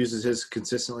Will still uses his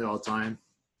consistently all the time.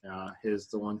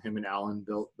 Him and Alan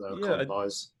built called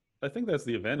Buzz. I think that's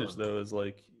the advantage though, is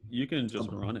like you can just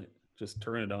run it, just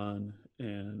turn it on,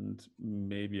 and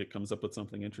maybe it comes up with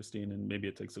something interesting, and maybe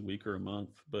it takes a week or a month,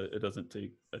 but it doesn't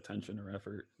take attention or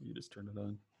effort. You just turn it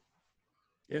on.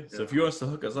 Yeah. So if you want us to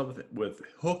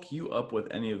hook you up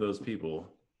with any of those people,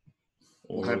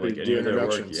 or happy like to any do of their work,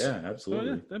 introductions. yeah, absolutely.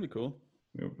 Oh, yeah, that'd be cool.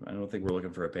 I don't think we're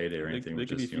looking for a payday or anything. They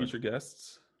could be future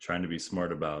guests. Trying to be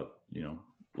smart about,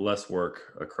 less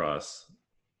work across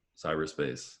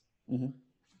cyberspace. Mm-hmm.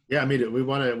 Yeah, I mean, we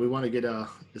want to get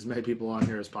as many people on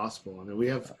here as possible. I mean,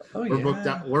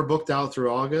 we're booked out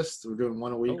through August. We're doing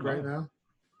one a week right now.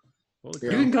 Well, you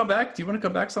can come back. Do you want to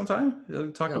come back sometime?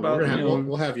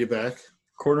 We'll have you back.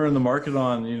 Corner in the market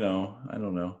on, I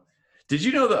don't know. Did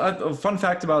you know a fun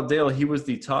fact about Dale? He was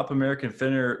the top American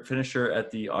finisher at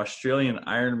the Australian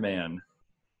Ironman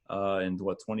in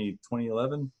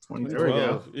 2011, 2012. There we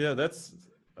go. Yeah, that's.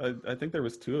 I think there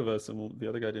was 2 of us, and the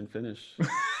other guy didn't finish.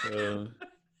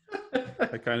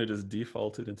 I kind of just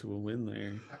defaulted into a win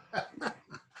there.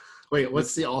 Wait,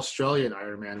 what's the Australian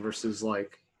Ironman versus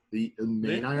like the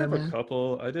main Ironman? Have a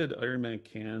couple. I did Ironman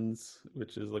Cairns,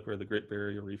 which is like where the Great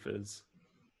Barrier Reef is.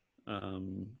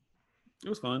 It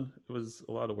was fun. It was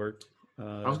a lot of work.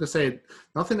 I was gonna say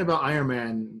nothing about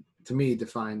Ironman to me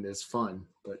defined as fun,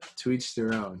 but to each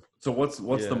their own. So what's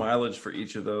the mileage for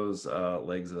each of those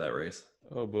legs of that race?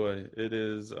 Oh boy, it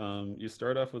is. You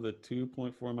start off with a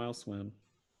 2.4 mile swim,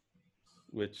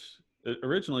 which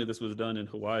originally this was done in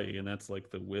Hawaii, and that's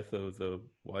like the width of the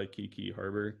Waikiki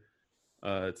Harbor.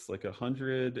 It's like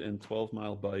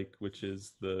 112-mile bike, which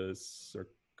is the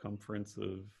circumference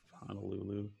of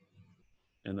Honolulu,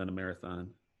 and then a marathon,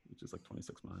 which is like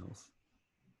 26 miles.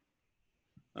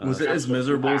 Was it as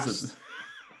miserable as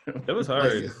it was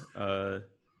hard?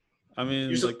 I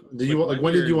mean,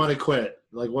 when did you want to quit?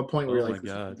 Like, what point were you like,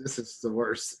 God, this is the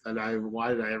worst, and why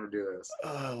did I ever do this?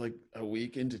 Like a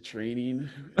week into training,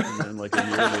 and then like a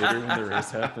year later when the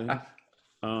race happened.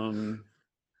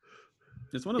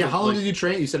 It's one of how long did you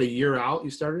train? You said a year out. You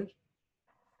started.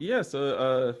 Yeah,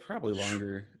 so probably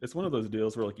longer. It's one of those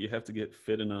deals where like you have to get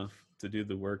fit enough to do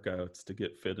the workouts to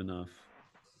get fit enough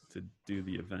to do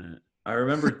the event. I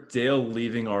remember Dale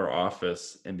leaving our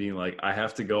office and being like, I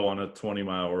have to go on a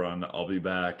 20-mile run. I'll be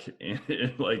back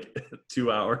in like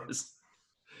 2 hours.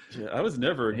 Yeah, I was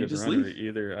never a good runner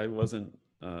either. I wasn't,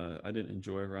 I didn't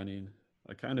enjoy running.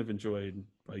 I kind of enjoyed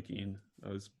biking. I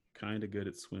was kind of good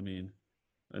at swimming.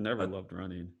 I never loved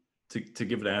running. To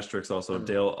give an asterisk also,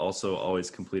 Dale also always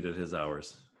completed his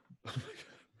hours.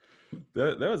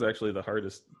 That was actually the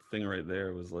hardest thing right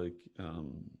there, was like,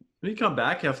 when you come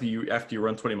back after you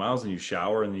run 20 miles and you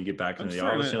shower and you get back into the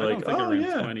office, you're like, I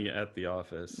ran 20 at the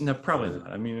office. No, probably not.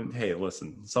 I mean, hey,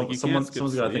 listen, someone's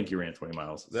got to think you ran 20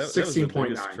 miles. That was the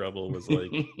biggest trouble, was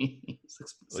like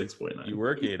 6.9. You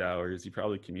work 8 hours, you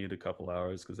probably commute a couple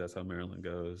hours because that's how Maryland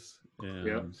goes.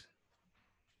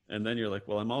 And then you're like,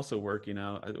 well, I'm also working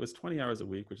out. It was 20 hours a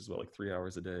week, which is what, like 3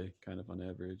 hours a day, kind of on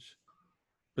average.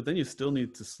 But then you still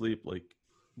need to sleep like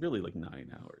really like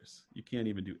 9 hours. You can't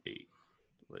even do 8.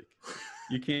 Like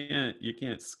you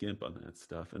can't skimp on that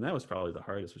stuff. And that was probably the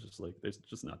hardest, was just like, there's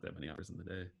just not that many hours in the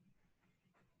day.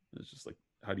 It's just like,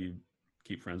 how do you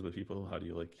keep friends with people? How do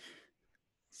you like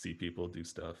see people do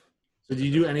stuff? So do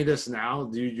you do any of this now?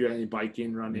 Do you do any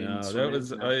biking, running? No, that swimming?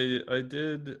 was, No. I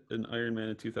did an Ironman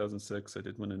in 2006. I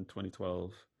did one in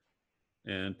 2012.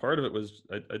 And part of it was,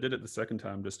 I did it the second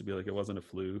time just to be like, it wasn't a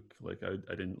fluke. Like I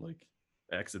didn't like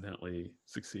accidentally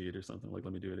succeed or something, like,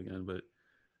 let me do it again. But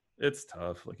it's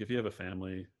tough. Like if you have a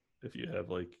family, if you have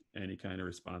like any kind of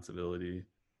responsibility,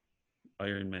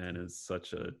 Ironman is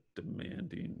such a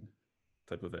demanding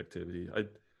type of activity. I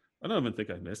don't even think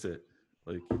I miss it.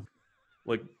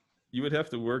 Like you would have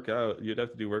to work out. You'd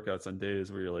have to do workouts on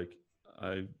days where you're like,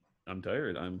 I'm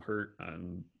tired, I'm hurt,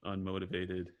 I'm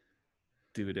unmotivated.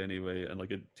 Do it anyway, and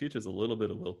like it teaches a little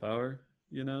bit of willpower,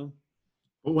 you know.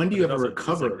 But when do you But it ever also teaches,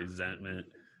 recover? like, resentment.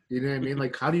 You know what I mean?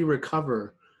 Like, how do you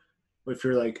recover if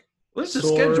you're like Let's just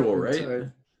sore schedule, and right?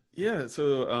 tired? Yeah,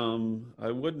 so I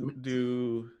wouldn't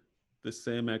do the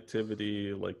same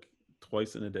activity like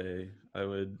twice in a day. I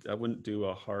wouldn't do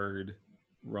a hard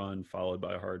run followed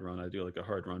by a hard run. I do like a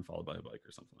hard run followed by a bike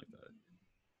or something like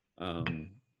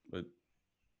that. But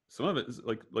some of it is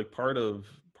like part of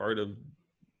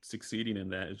succeeding in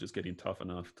that is just getting tough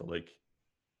enough to like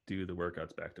do the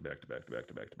workouts back to back to back to back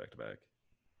to back to back to back.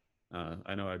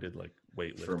 I know I did like For a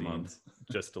weightlifting month.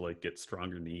 just to like get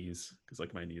stronger knees, because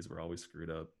like my knees were always screwed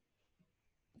up,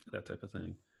 that type of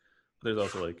thing. But there's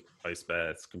also like ice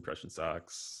baths, compression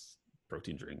socks,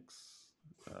 protein drinks,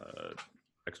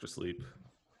 extra sleep.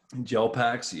 Gel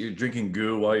packs. You're drinking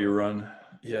goo while you run.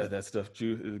 Yeah, that stuff.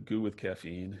 Goo with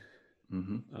caffeine.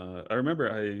 Mm-hmm. I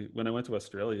remember when I went to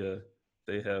Australia,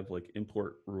 they have like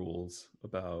import rules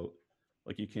about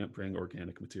like you can't bring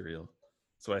organic material.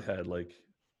 So I had like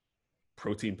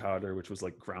protein powder, which was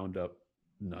like ground up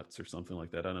nuts or something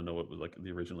like that. I don't know what was like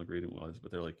the original ingredient was,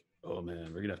 but they're like, oh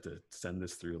man, we're gonna have to send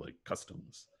this through like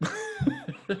customs.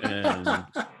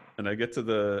 and I get to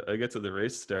the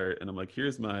race start, and I'm like,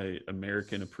 here's my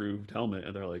American approved helmet,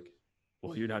 and they're like,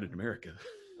 well, you're not in America.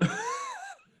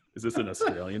 Is this an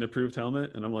Australian approved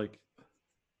helmet? And I'm like,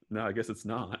 no, I guess it's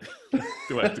not.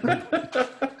 do I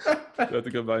have to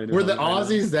go buy a new Were the helmet right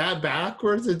now? Aussies that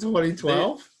backwards in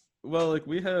 2012? Well, like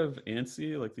we have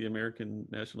ANSI, like the American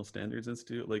National Standards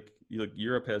Institute. Like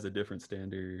Europe has a different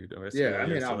standard, or Australia, Yeah, I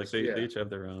mean, so like they yeah. each have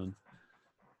their own.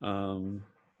 I don't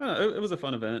know, it was a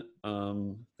fun event.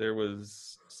 There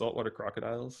was saltwater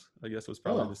crocodiles, I guess, was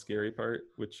probably Oh. the scary part.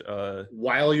 Which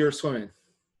While you're swimming.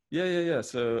 yeah.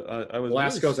 So I was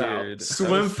Blast really goes out. scared. I was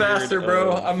Swim scared faster,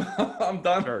 bro. of I'm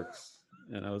done. sharks.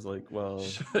 And I was like, well,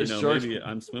 Sharks. maybe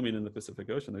I'm swimming in the Pacific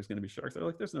Ocean. There's going to be sharks. They're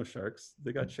like, there's no sharks.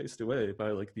 They got chased away by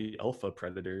like the alpha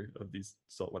predator of these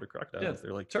saltwater crocodiles. Yeah,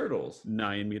 They're like turtles.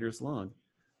 9 meters long.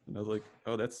 And I was like,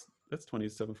 oh, that's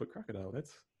 27-foot crocodile.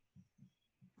 That's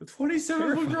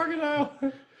 27-foot crocodile.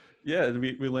 yeah. And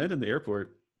we land in the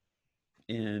airport,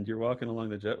 and you're walking along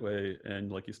the jetway,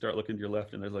 and like you start looking to your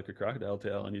left, and there's like a crocodile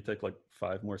tail, and you take like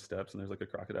 5 more steps, and there's like a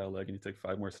crocodile leg, and you take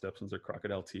 5 more steps, and there's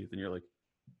crocodile teeth, and you're like,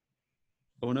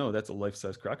 oh no, that's a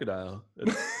life-size crocodile.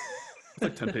 It's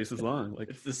like 10 paces long. Like,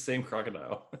 It's the same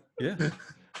crocodile. yeah.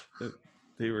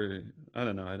 They were, I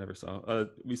don't know, I never saw.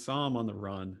 We saw them on the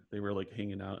run. They were like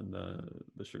hanging out in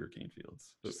the sugarcane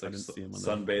fields. But Just I like didn't see them on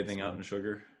sunbathing out in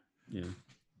sugar. Yeah.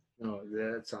 No,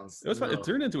 that sounds. It was fun. no. It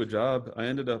turned into a job. I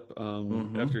ended up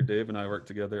Mhm. after Dave and I worked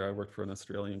together. I worked for an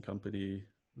Australian company.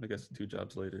 I guess 2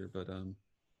 jobs later, but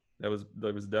that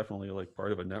was definitely like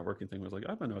part of a networking thing. It was like,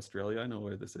 I've been to Australia. I know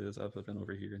where this is. I've been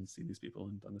over here and seen these people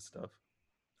and done this stuff.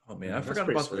 Oh man, Yeah, I that's forgot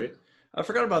pretty about sweet. I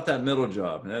forgot about that middle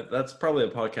job. That's probably a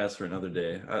podcast for another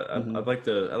day. Mhm. I'd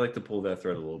like to pull that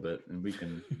thread a little bit, and we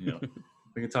can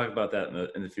we can talk about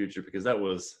that in the future, because that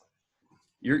was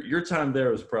your time there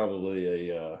was probably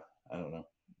a I don't know,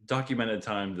 documented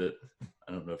time that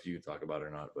I don't know if you could talk about or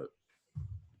not, but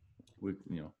we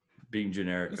being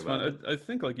generic It's about fun. it. I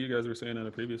think like you guys were saying in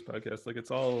a previous podcast, like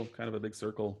it's all kind of a big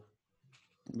circle.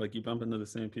 Like you bump into the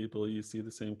same people, you see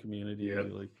the same community, Yep.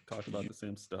 you like talk about the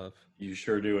same stuff. You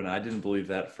sure do, and I didn't believe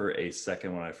that for a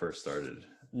second when I first started.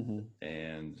 Mm-hmm.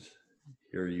 And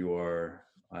here you are,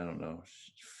 I don't know,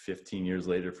 15 years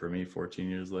later for me, 14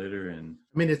 years later, and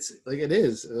I mean, it's like it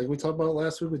is like we talked about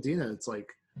last week with Dina. It's like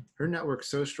her network's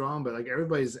so strong, but like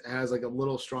everybody's has like a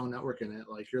little strong network in it.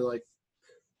 Like you're like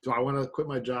do I want to quit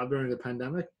my job during the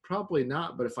pandemic? Probably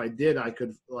not. But if I did, I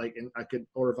could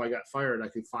or if I got fired, I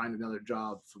could find another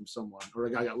job from someone, or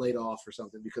I got laid off or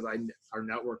something, because our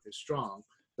network is strong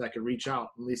that I could reach out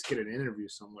and at least get an interview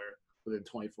somewhere within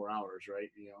 24 hours, right?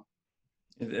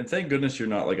 And thank goodness you're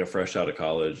not like a fresh out of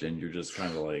college and you're just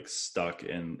kind of like stuck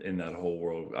in that whole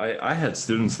world. I had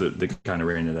students that kind of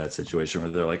ran into that situation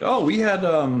where they're like, oh,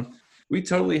 we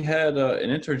totally had an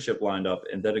internship lined up,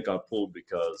 and then it got pulled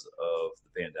because of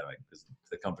the pandemic, because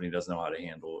the company doesn't know how to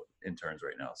handle interns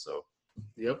right now. So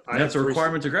yep, that's a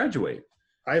requirement to graduate.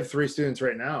 I have 3 students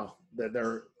right now that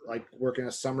they're like working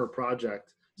a summer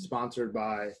project sponsored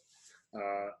by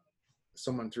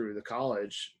someone through the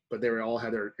college, but they all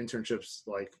had their internships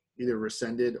like either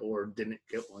rescinded or didn't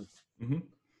get one. Mm-hmm.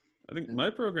 I think my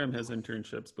program has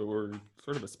internships, but we're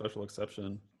sort of a special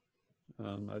exception.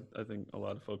 I think a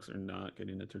lot of folks are not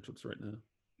getting internships right now.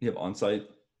 You have on-site?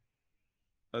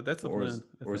 That's the plan.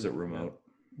 Or is it remote?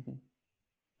 Mm-hmm.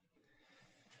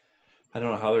 I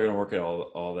don't know how they're going to work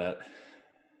out all that,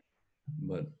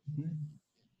 but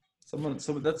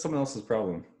that's someone else's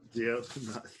problem. Yeah,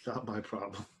 not my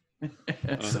problem.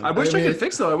 I wish I could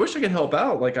fix it. I wish I could help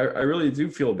out. Like I really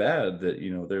do feel bad that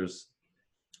there's.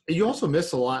 You also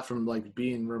miss a lot from like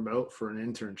being remote for an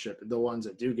internship. The ones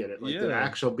that do get it, like the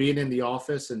actual being in the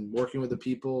office and working with the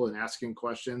people and asking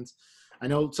questions. I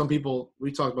know some people.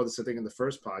 We talked about this, I think, in the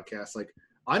first podcast. Like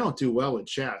I don't do well with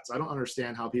chats. I don't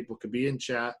understand how people could be in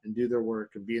chat and do their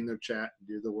work, and be in their chat and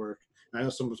do the work. And I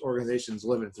know some organizations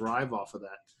live and thrive off of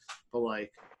that, but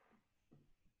like.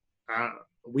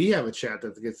 We have a chat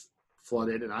that gets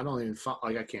flooded, and I don't even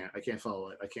I can't follow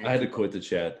it. I had to quit the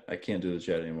chat. I can't do the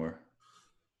chat anymore.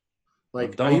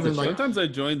 Like sometimes I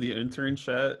joined the intern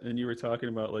chat, and you were talking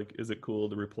about like, is it cool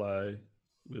to reply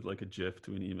with like a GIF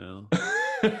to an email?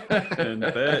 And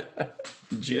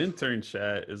the intern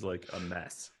chat is like a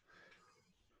mess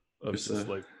of just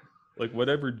like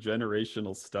whatever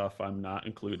generational stuff I'm not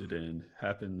included in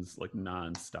happens like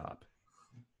nonstop.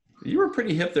 You were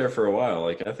pretty hip there for a while.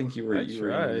 Like I think you were. I don't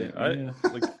know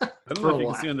if you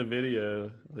can see on the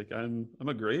video. Like I'm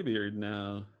a graybeard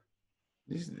now.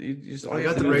 I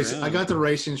got the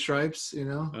racing stripes.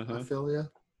 I feel you.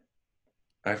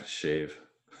 I have to shave.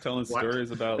 Telling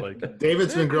stories about like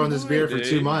David's been growing this beard for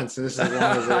 2 months, and this is as long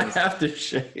as it is. I have to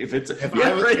shave.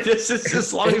 This is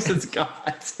as long as it's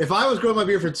got. If I was growing my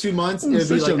beard for 2 months, it would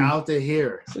be like out to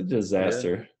here. It's a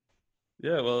disaster.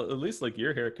 Yeah, well, at least like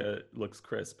your haircut looks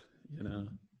crisp.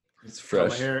 It's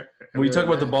fresh. Were you talking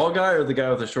about the bald guy or the guy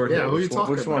with the short hair? Who are you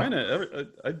talking about?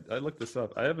 I looked this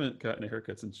up. I haven't gotten a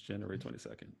haircut since January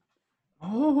 22nd.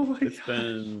 Oh my god! It's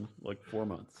been like 4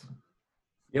 months.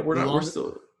 Yeah, we're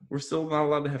still not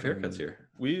allowed to have haircuts here.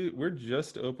 We're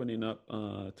just opening up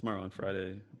tomorrow on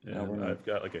Friday, and I've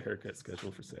got like a haircut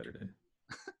scheduled for Saturday.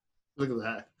 Look at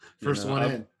that! First one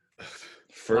in.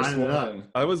 First one.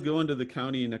 I was going to the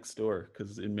county next door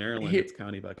because in Maryland it's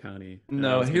county by county.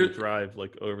 No, drive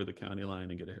like over the county line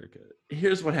and get a haircut.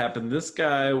 Here's what happened. This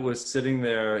guy was sitting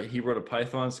there. He wrote a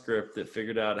Python script that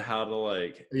figured out how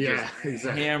to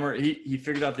hammer. He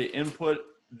figured out the input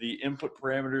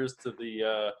parameters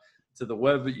to the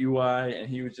web UI, and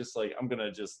he was just like, I'm gonna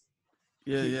just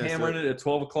hammering it at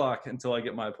 12 o'clock until I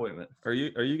get my appointment. Are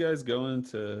you guys going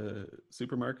to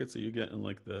supermarkets? Are you getting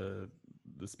like the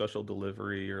special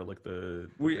delivery or like the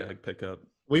bag pickup?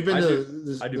 We've been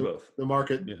I do both. The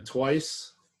market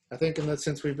twice, I think,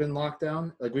 since we've been locked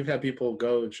down. Like we've had people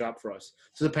go and shop for us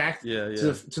to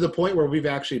the point where we've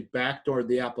actually backdoored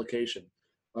the application.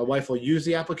 My wife will use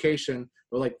the application,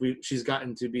 but she's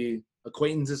gotten to be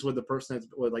acquaintances with the person that's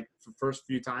like the first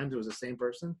few times it was the same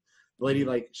person. The lady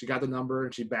she got the number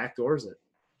and she backdoors it.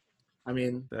 I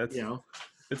mean, that's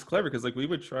It's clever because like we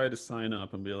would try to sign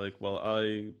up and be like, well,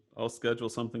 I'll schedule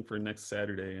something for next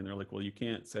Saturday, and they're like, well, you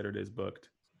can't. Saturday's booked.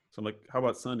 So I'm like, how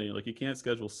about Sunday? Like you can't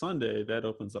schedule Sunday. That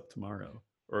opens up tomorrow,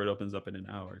 or it opens up in an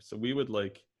hour. So we would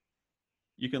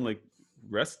you can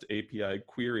REST API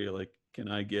query can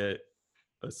I get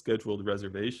a scheduled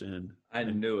reservation? I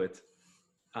knew it.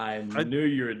 I knew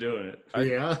you were doing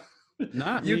it.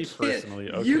 Not me personally.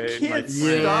 Okay,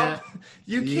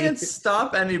 you can't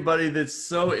stop anybody that's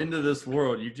so into this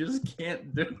world. You just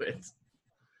can't do it.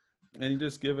 And you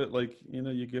just give it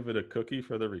you give it a cookie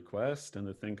for the request, and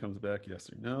the thing comes back yes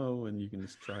or no, and you can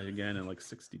just try again in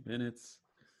 60 minutes.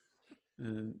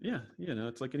 And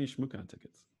it's like any Schmoocon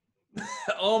tickets.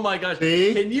 Oh my gosh!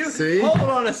 Can you hold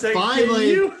on a second?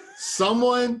 Finally,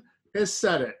 someone has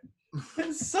said it.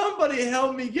 Can somebody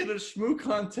help me get a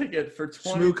Schmoocon ticket for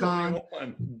 2021?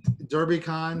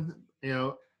 DerbyCon,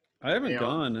 I haven't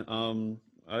gone.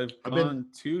 I've I've gone been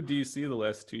to DC the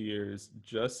last 2 years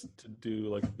just to do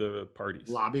like the parties.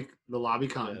 the lobby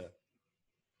con. Yeah.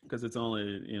 Because it's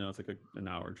only, it's like an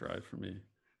hour drive for me.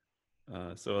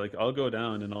 So like I'll go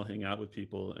down and I'll hang out with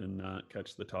people and not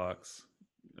catch the talks.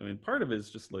 I mean, part of it is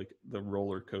just like the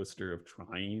roller coaster of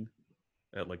trying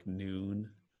at like noon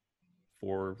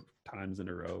 4 times in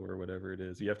a row or whatever it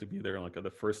is. You have to be there like the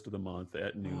first of the month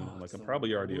at noon. Oh, I'm like, it's I'm the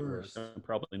probably already at work. worst. I'm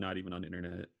probably not even on the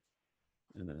internet.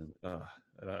 And then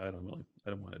I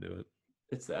don't want to do it.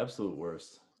 It's the absolute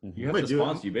worst. Mhm. You have Wait, to do it.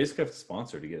 sponsor. You basically have to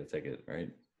sponsor to get a ticket, right?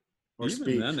 Or Even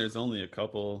speak. then, there's only a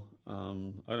couple.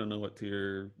 I don't know what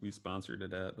tier we sponsored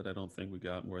it at, but I don't think we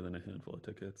got more than a handful of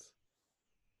tickets.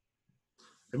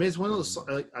 I mean, it's one of those.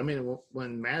 Like, I mean,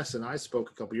 when Mass and I spoke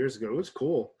a couple years ago, it was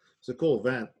cool. It's a cool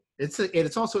event.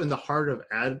 It's also in the heart of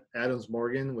Adams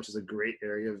Morgan, which is a great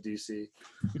area of DC.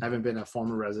 Having been a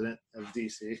former resident of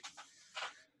DC,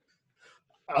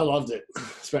 I loved it.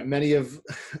 Spent many of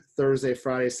Thursday,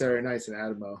 Friday, Saturday nights in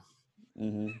Adamo.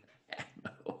 Mm-hmm.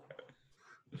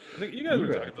 I think you guys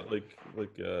were talking about like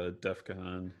DEF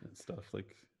CON and stuff.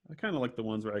 Like I kind of like the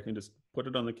ones where I can just put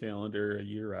it on the calendar a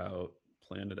year out,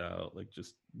 plan it out, like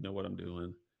just know what I'm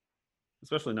doing.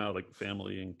 Especially now, like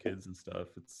family and kids and stuff.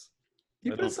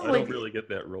 I don't really get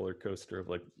that roller coaster of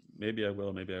like maybe I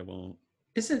will, maybe I won't.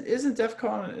 Isn't DEF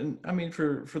CON, and I mean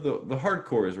for the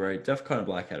hardcores, right? DEF CON and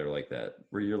Black Hat are like that,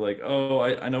 where you're like, oh,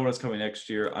 I know what's coming next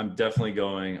year. I'm definitely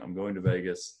going. I'm going to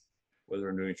Vegas, whether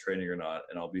I'm doing training or not,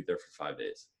 and I'll be there for 5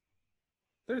 days.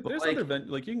 There's other events,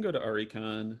 like you can go to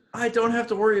RECon. I don't have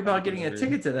to worry about getting a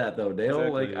ticket to that though, Dale.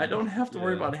 Exactly. Like I don't have to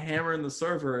worry about hammering the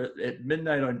server at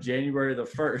midnight on January the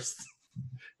 1st.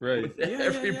 Right.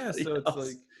 Yeah. So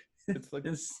else. it's like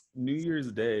New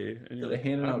Year's Day, and you're like,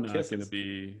 I'm not going to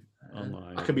be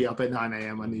online. I could be up at 9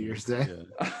 a.m. on New Year's Day.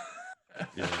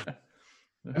 Yeah.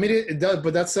 I mean, it does,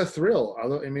 but that's a thrill.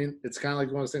 I mean, it's kind of like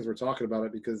one of those things we're talking about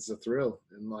it because it's a thrill,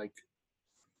 and like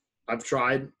I've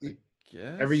tried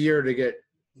every year to get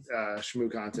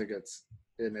ShmooCon tickets,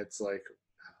 and it's like,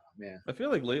 oh, man. I feel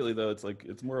like lately though,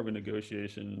 it's more of a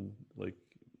negotiation. Like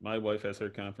my wife has her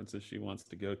conferences she wants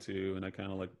to go to, and I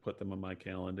kind of like put them on my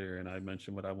calendar, and I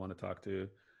mention what I want to talk to,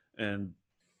 and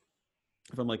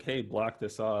if I'm like, hey, block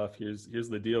this off, here's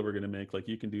the deal we're going to make, like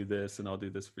you can do this and I'll do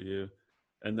this for you,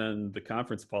 and then the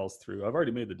conference falls through, I've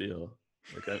already made the deal.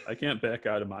 Like I can't back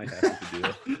out of my half of the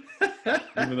deal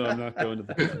even though I'm not going to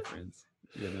the conference,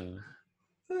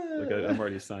 like I'm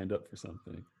already signed up for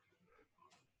something.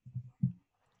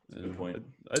 Good point.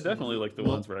 I definitely like the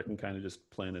ones where I can kind of just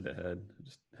plan it ahead,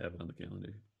 just have it on the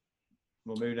calendar.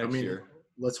 Well, maybe next year.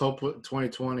 Let's hope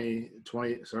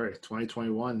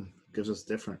 2021 gives us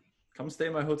different. Come stay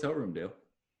in my hotel room, Dale.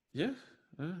 Yeah.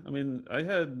 I mean, I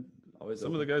had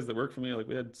some of the guys that work for me, like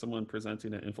we had someone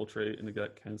presenting at Infiltrate and it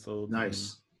got canceled.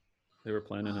 Nice. They were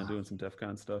planning on doing some DEF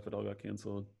CON stuff. It all got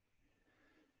canceled.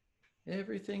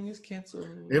 Everything is canceled.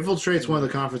 Infiltrate's one of the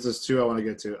conferences too I want to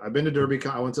get to. I've been to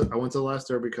DerbyCon. I went to the last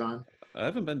DerbyCon. I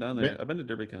haven't been down there. I've been to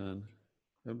DerbyCon.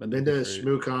 I've been to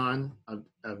ShmooCon.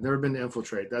 I've never been to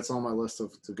Infiltrate. That's on my list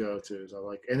to go to.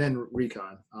 So and then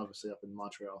Recon, obviously up in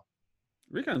Montreal.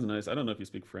 Recon's nice. I don't know if you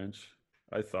speak French.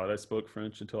 I thought I spoke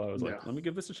French until I was like, let me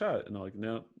give this a shot. And I'm like,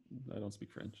 no, I don't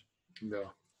speak French. No,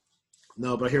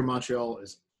 but I hear Montreal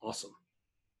is awesome.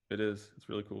 It is. It's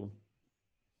really cool.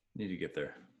 Need to get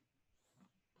there.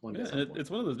 Yeah, and it's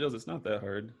one of those deals. It's not that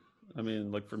hard. I mean,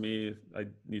 like for me, I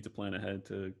need to plan ahead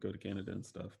to go to Canada and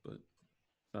stuff, but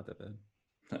it's not that bad.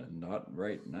 Not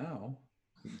right now.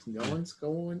 No one's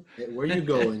going. Where are you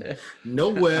going?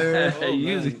 Nowhere.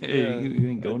 You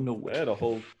ain't going nowhere. I had a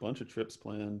whole bunch of trips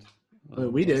planned.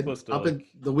 We did. Up in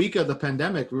the week of the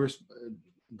pandemic,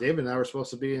 David and I were supposed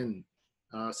to be in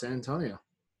San Antonio.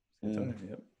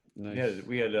 Yep. Nice.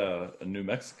 We had a New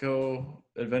Mexico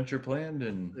adventure planned,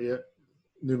 and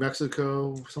New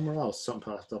Mexico, somewhere else. Something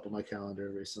popped up on my calendar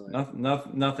recently.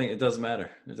 Nothing. It doesn't matter.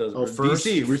 It doesn't. Oh, first,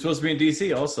 DC. We're supposed to be in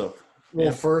DC also.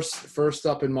 Well, first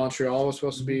up in Montreal was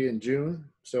supposed to be in June,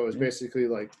 so it was basically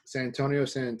like San Antonio,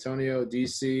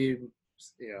 DC.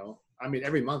 I mean,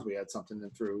 every month we had something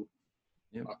through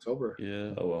October.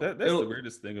 Yeah. Oh, well. That's the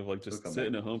weirdest thing of like just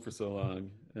sitting at home for so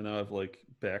long, and now I've like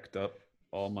backed up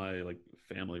all my like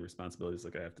family responsibilities.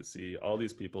 Like I have to see all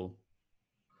these people.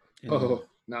 Oh,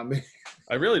 not me.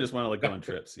 I really just want to like go on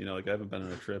trips. Like I haven't been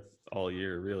on a trip all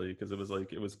year really, because it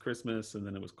was Christmas and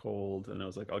then it was cold, and I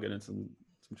was like, I'll get in some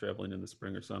traveling in the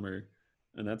spring or summer,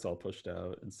 and that's all pushed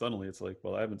out. And suddenly it's like,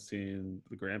 well, I haven't seen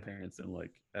the grandparents in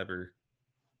like ever.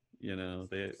 I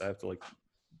have to like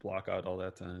block out all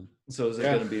that time. So is it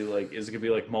Yeah. gonna be like? Is it gonna be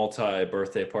like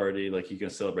multi-birthday party? Like you can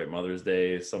celebrate Mother's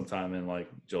Day sometime in like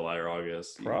July or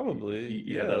August. Probably,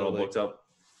 You yeah, have that all like, booked up.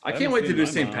 I I can't haven't wait to seen do my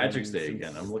St. mom Patrick's Day since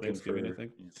again. I'm looking for. Thanksgiving, I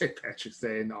think. St. Patrick's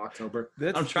Day in October.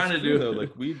 I'm trying to true, do- though.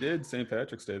 Like we did St.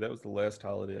 Patrick's Day. That was the last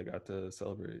holiday I got to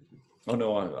celebrate. Oh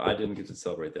no, I didn't get to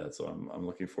celebrate that, so I'm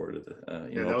looking forward to the,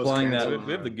 Yeah, that was applying canceled. that.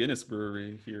 We have the Guinness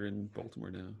Brewery here in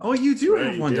Baltimore now. Oh, you do Right,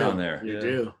 have you one do. down there. You Yeah.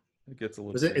 do. It gets a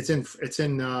little. Was it? big. It's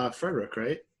in Frederick,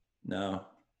 right? No,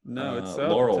 No, it's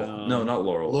Laurel. Southtown. No, not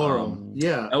Laurel. Laurel.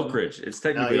 Yeah. Elkridge. It's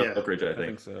technically yeah. Elkridge, I I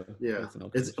think. think so. Yeah. It's an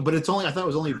Oak It's Ridge. but it's only. I thought it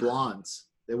was only blondes.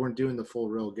 They weren't doing the full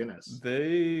real Guinness.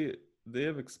 They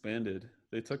have expanded.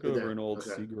 They took Did over they? an old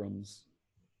Okay. Seagram's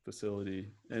facility,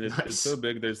 and it's Nice. so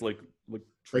big. There's like Like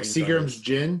train Seagram's cars.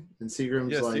 gin and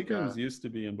Seagram's Yeah, like. Seagram's used to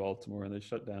be in Baltimore, and they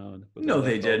shut down. But No,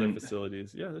 they left all their didn't.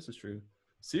 Facilities. Yeah, this is true.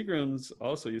 Seagram's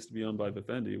also used to be owned by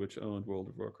Vivendi, which owned World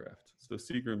of Warcraft. So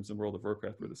Seagram's and World of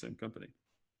Warcraft were the same company.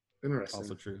 Interesting.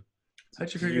 Also true.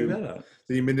 How'd you figure that out?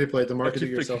 Did you manipulate the market to How'd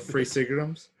get you yourself figure free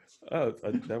Seagrams? Oh,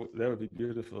 that would be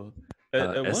beautiful.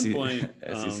 At one SEC point,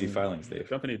 SEC filings, the Dave.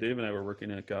 company Dave and I were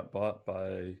working at got bought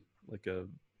by like a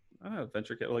I don't know,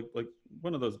 venture capital, like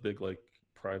one of those big like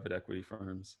private equity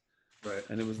firms, Right.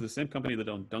 and it was the same company that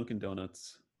owned Dunkin'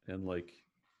 Donuts and like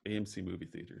AMC movie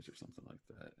theaters or something like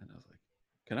that. And I was like,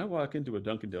 can I walk into a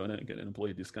Dunkin' Donut and get an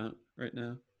employee discount right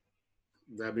now?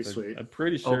 That'd be Like, sweet. I'm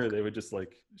pretty sure they would just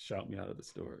like shout me out of the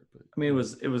store. But I mean,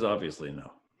 it was obviously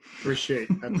no. I appreciate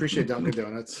Dunkin'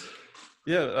 Donuts.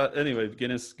 yeah. Anyway,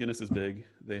 Guinness is big.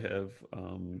 They have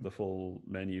the full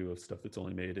menu of stuff that's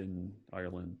only made in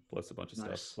Ireland, plus a bunch of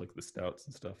Nice. stuff like the stouts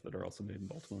and stuff that are also made in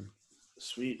Baltimore.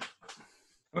 Sweet.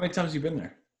 How many times have you been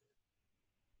there?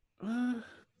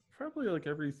 Probably like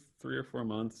every 3 or 4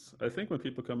 months. I think when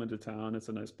people come into town, it's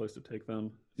a nice place to take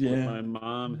them. Yeah. Like, my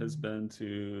mom has been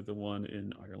to the one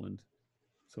in Ireland,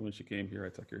 so when she came here, I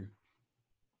took her.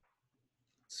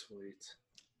 Sweet.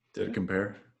 Did it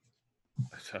compare?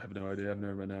 I have no idea. I've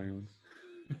never been to Ireland.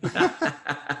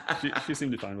 She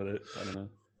seemed fine with it. I don't know.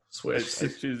 Switch.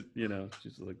 She's she's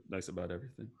like nice about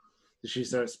everything. Did she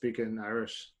start speaking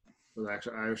Irish with an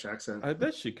actual Irish accent? I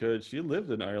bet she could. She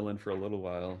lived in Ireland for a little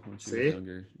while when she See? was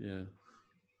younger. Yeah.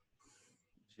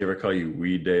 She ever call you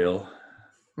Wee Dale?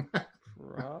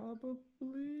 Probably.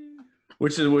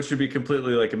 Which should be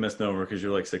completely like a misnomer because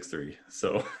you're like 6'3".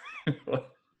 So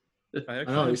I I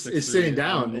know, am it's 6'3". sitting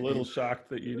down. I'm a little shocked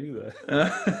that you knew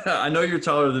that. I know you're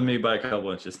taller than me by a couple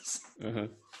inches. Uh-huh.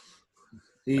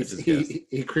 He I just guessed.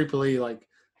 he creepily like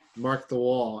marked the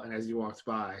wall, and as you walked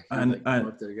by, he I-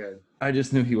 marked it again. I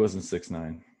just knew he wasn't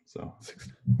 6'9". So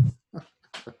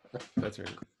That's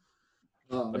right.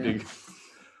 Oh, A man. big.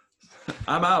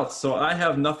 I'm out. So I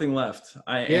have nothing left.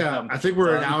 Yeah, I think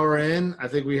we're an done. hour in. I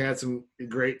think we had some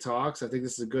great talks. I think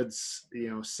this is a good,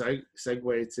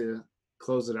 segue to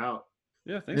close it out.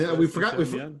 Yeah, thanks. Yeah, guys. we Thanks forgot- for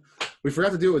having me on. We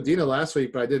forgot to do it with Dina last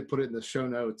week, but I did put it in the show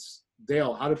notes.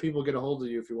 Dale, how do people get a hold of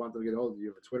you if you want them to get a hold of you? You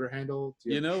have a Twitter handle?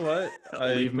 Do You know what?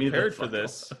 I Leave me the prepared for fuck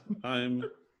this. I'm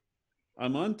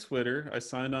on Twitter. I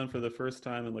signed on for the first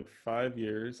time in like 5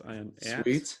 years. I am at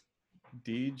Sweet.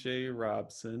 DJ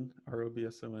Robson,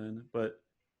 ROBSON. But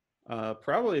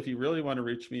probably if you really want to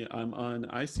reach me, I'm on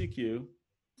ICQ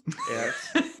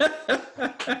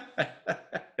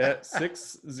at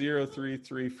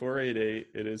 6033488.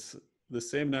 It is the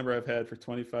same number I've had for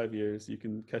 25 years. You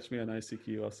can catch me on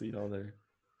ICQ. I'll see you all there.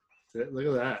 Look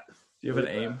at that. Do you have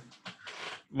an aim?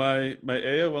 My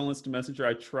AOL Instant Messenger,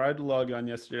 I tried to log on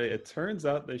yesterday. It turns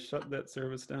out they shut that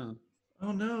service down.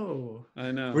 Oh no.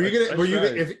 I know. Were you I gonna?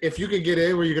 tried. If you could get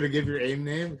in, were you gonna give your AIM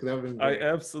name? Because that would have been I great.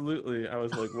 absolutely. I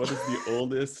was like, what is the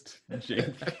oldest,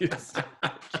 jankiest?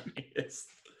 Yes.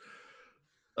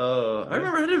 I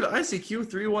remember I did ICQ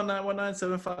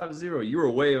 3191975. You were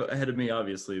way ahead of me,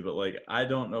 obviously, but like I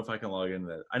don't know if I can log into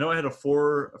that. I know I had a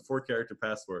four character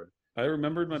password. I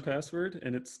remembered my password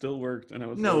and it still worked. And I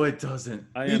was No, like, it doesn't.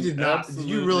 I You am did not. Did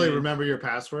you really absolutely- remember your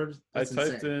password? I That's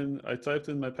typed insane.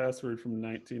 in my password from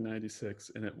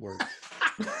 1996 and it worked.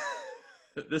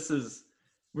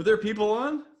 Were there people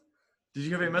on? Did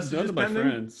you have any messages None of my pending?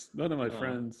 friends. None of my Oh.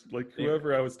 friends. Like Yeah.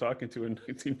 whoever I was talking to in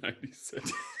 1996.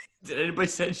 Did anybody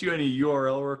send you any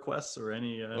URL requests or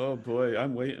any? Oh boy,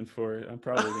 I'm waiting for it. I'm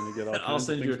probably gonna get all kinds I'll of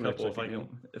send you a things when couple check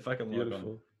if I can log on.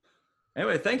 Beautiful.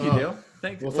 Anyway, thank you, Oh. Dale.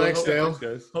 Well, thanks, hope, Dale. Thanks,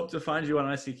 guys. Hope to find you on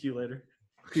ICQ later.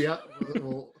 Yeah,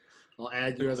 I'll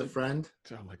add you as a friend.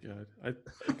 Oh my god,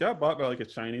 it got bought by like a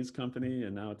Chinese company,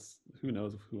 and now it's who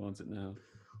knows who owns it now.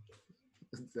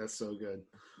 That's so good.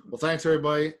 Well, thanks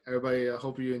everybody. Everybody,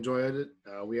 hope you enjoyed it.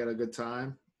 We had a good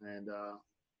time, and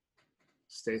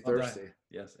stay I'll die. thirsty.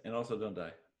 Yes, and also don't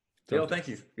die. Dale, thank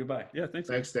you. Goodbye. Yeah, thanks.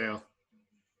 Thanks, Dale.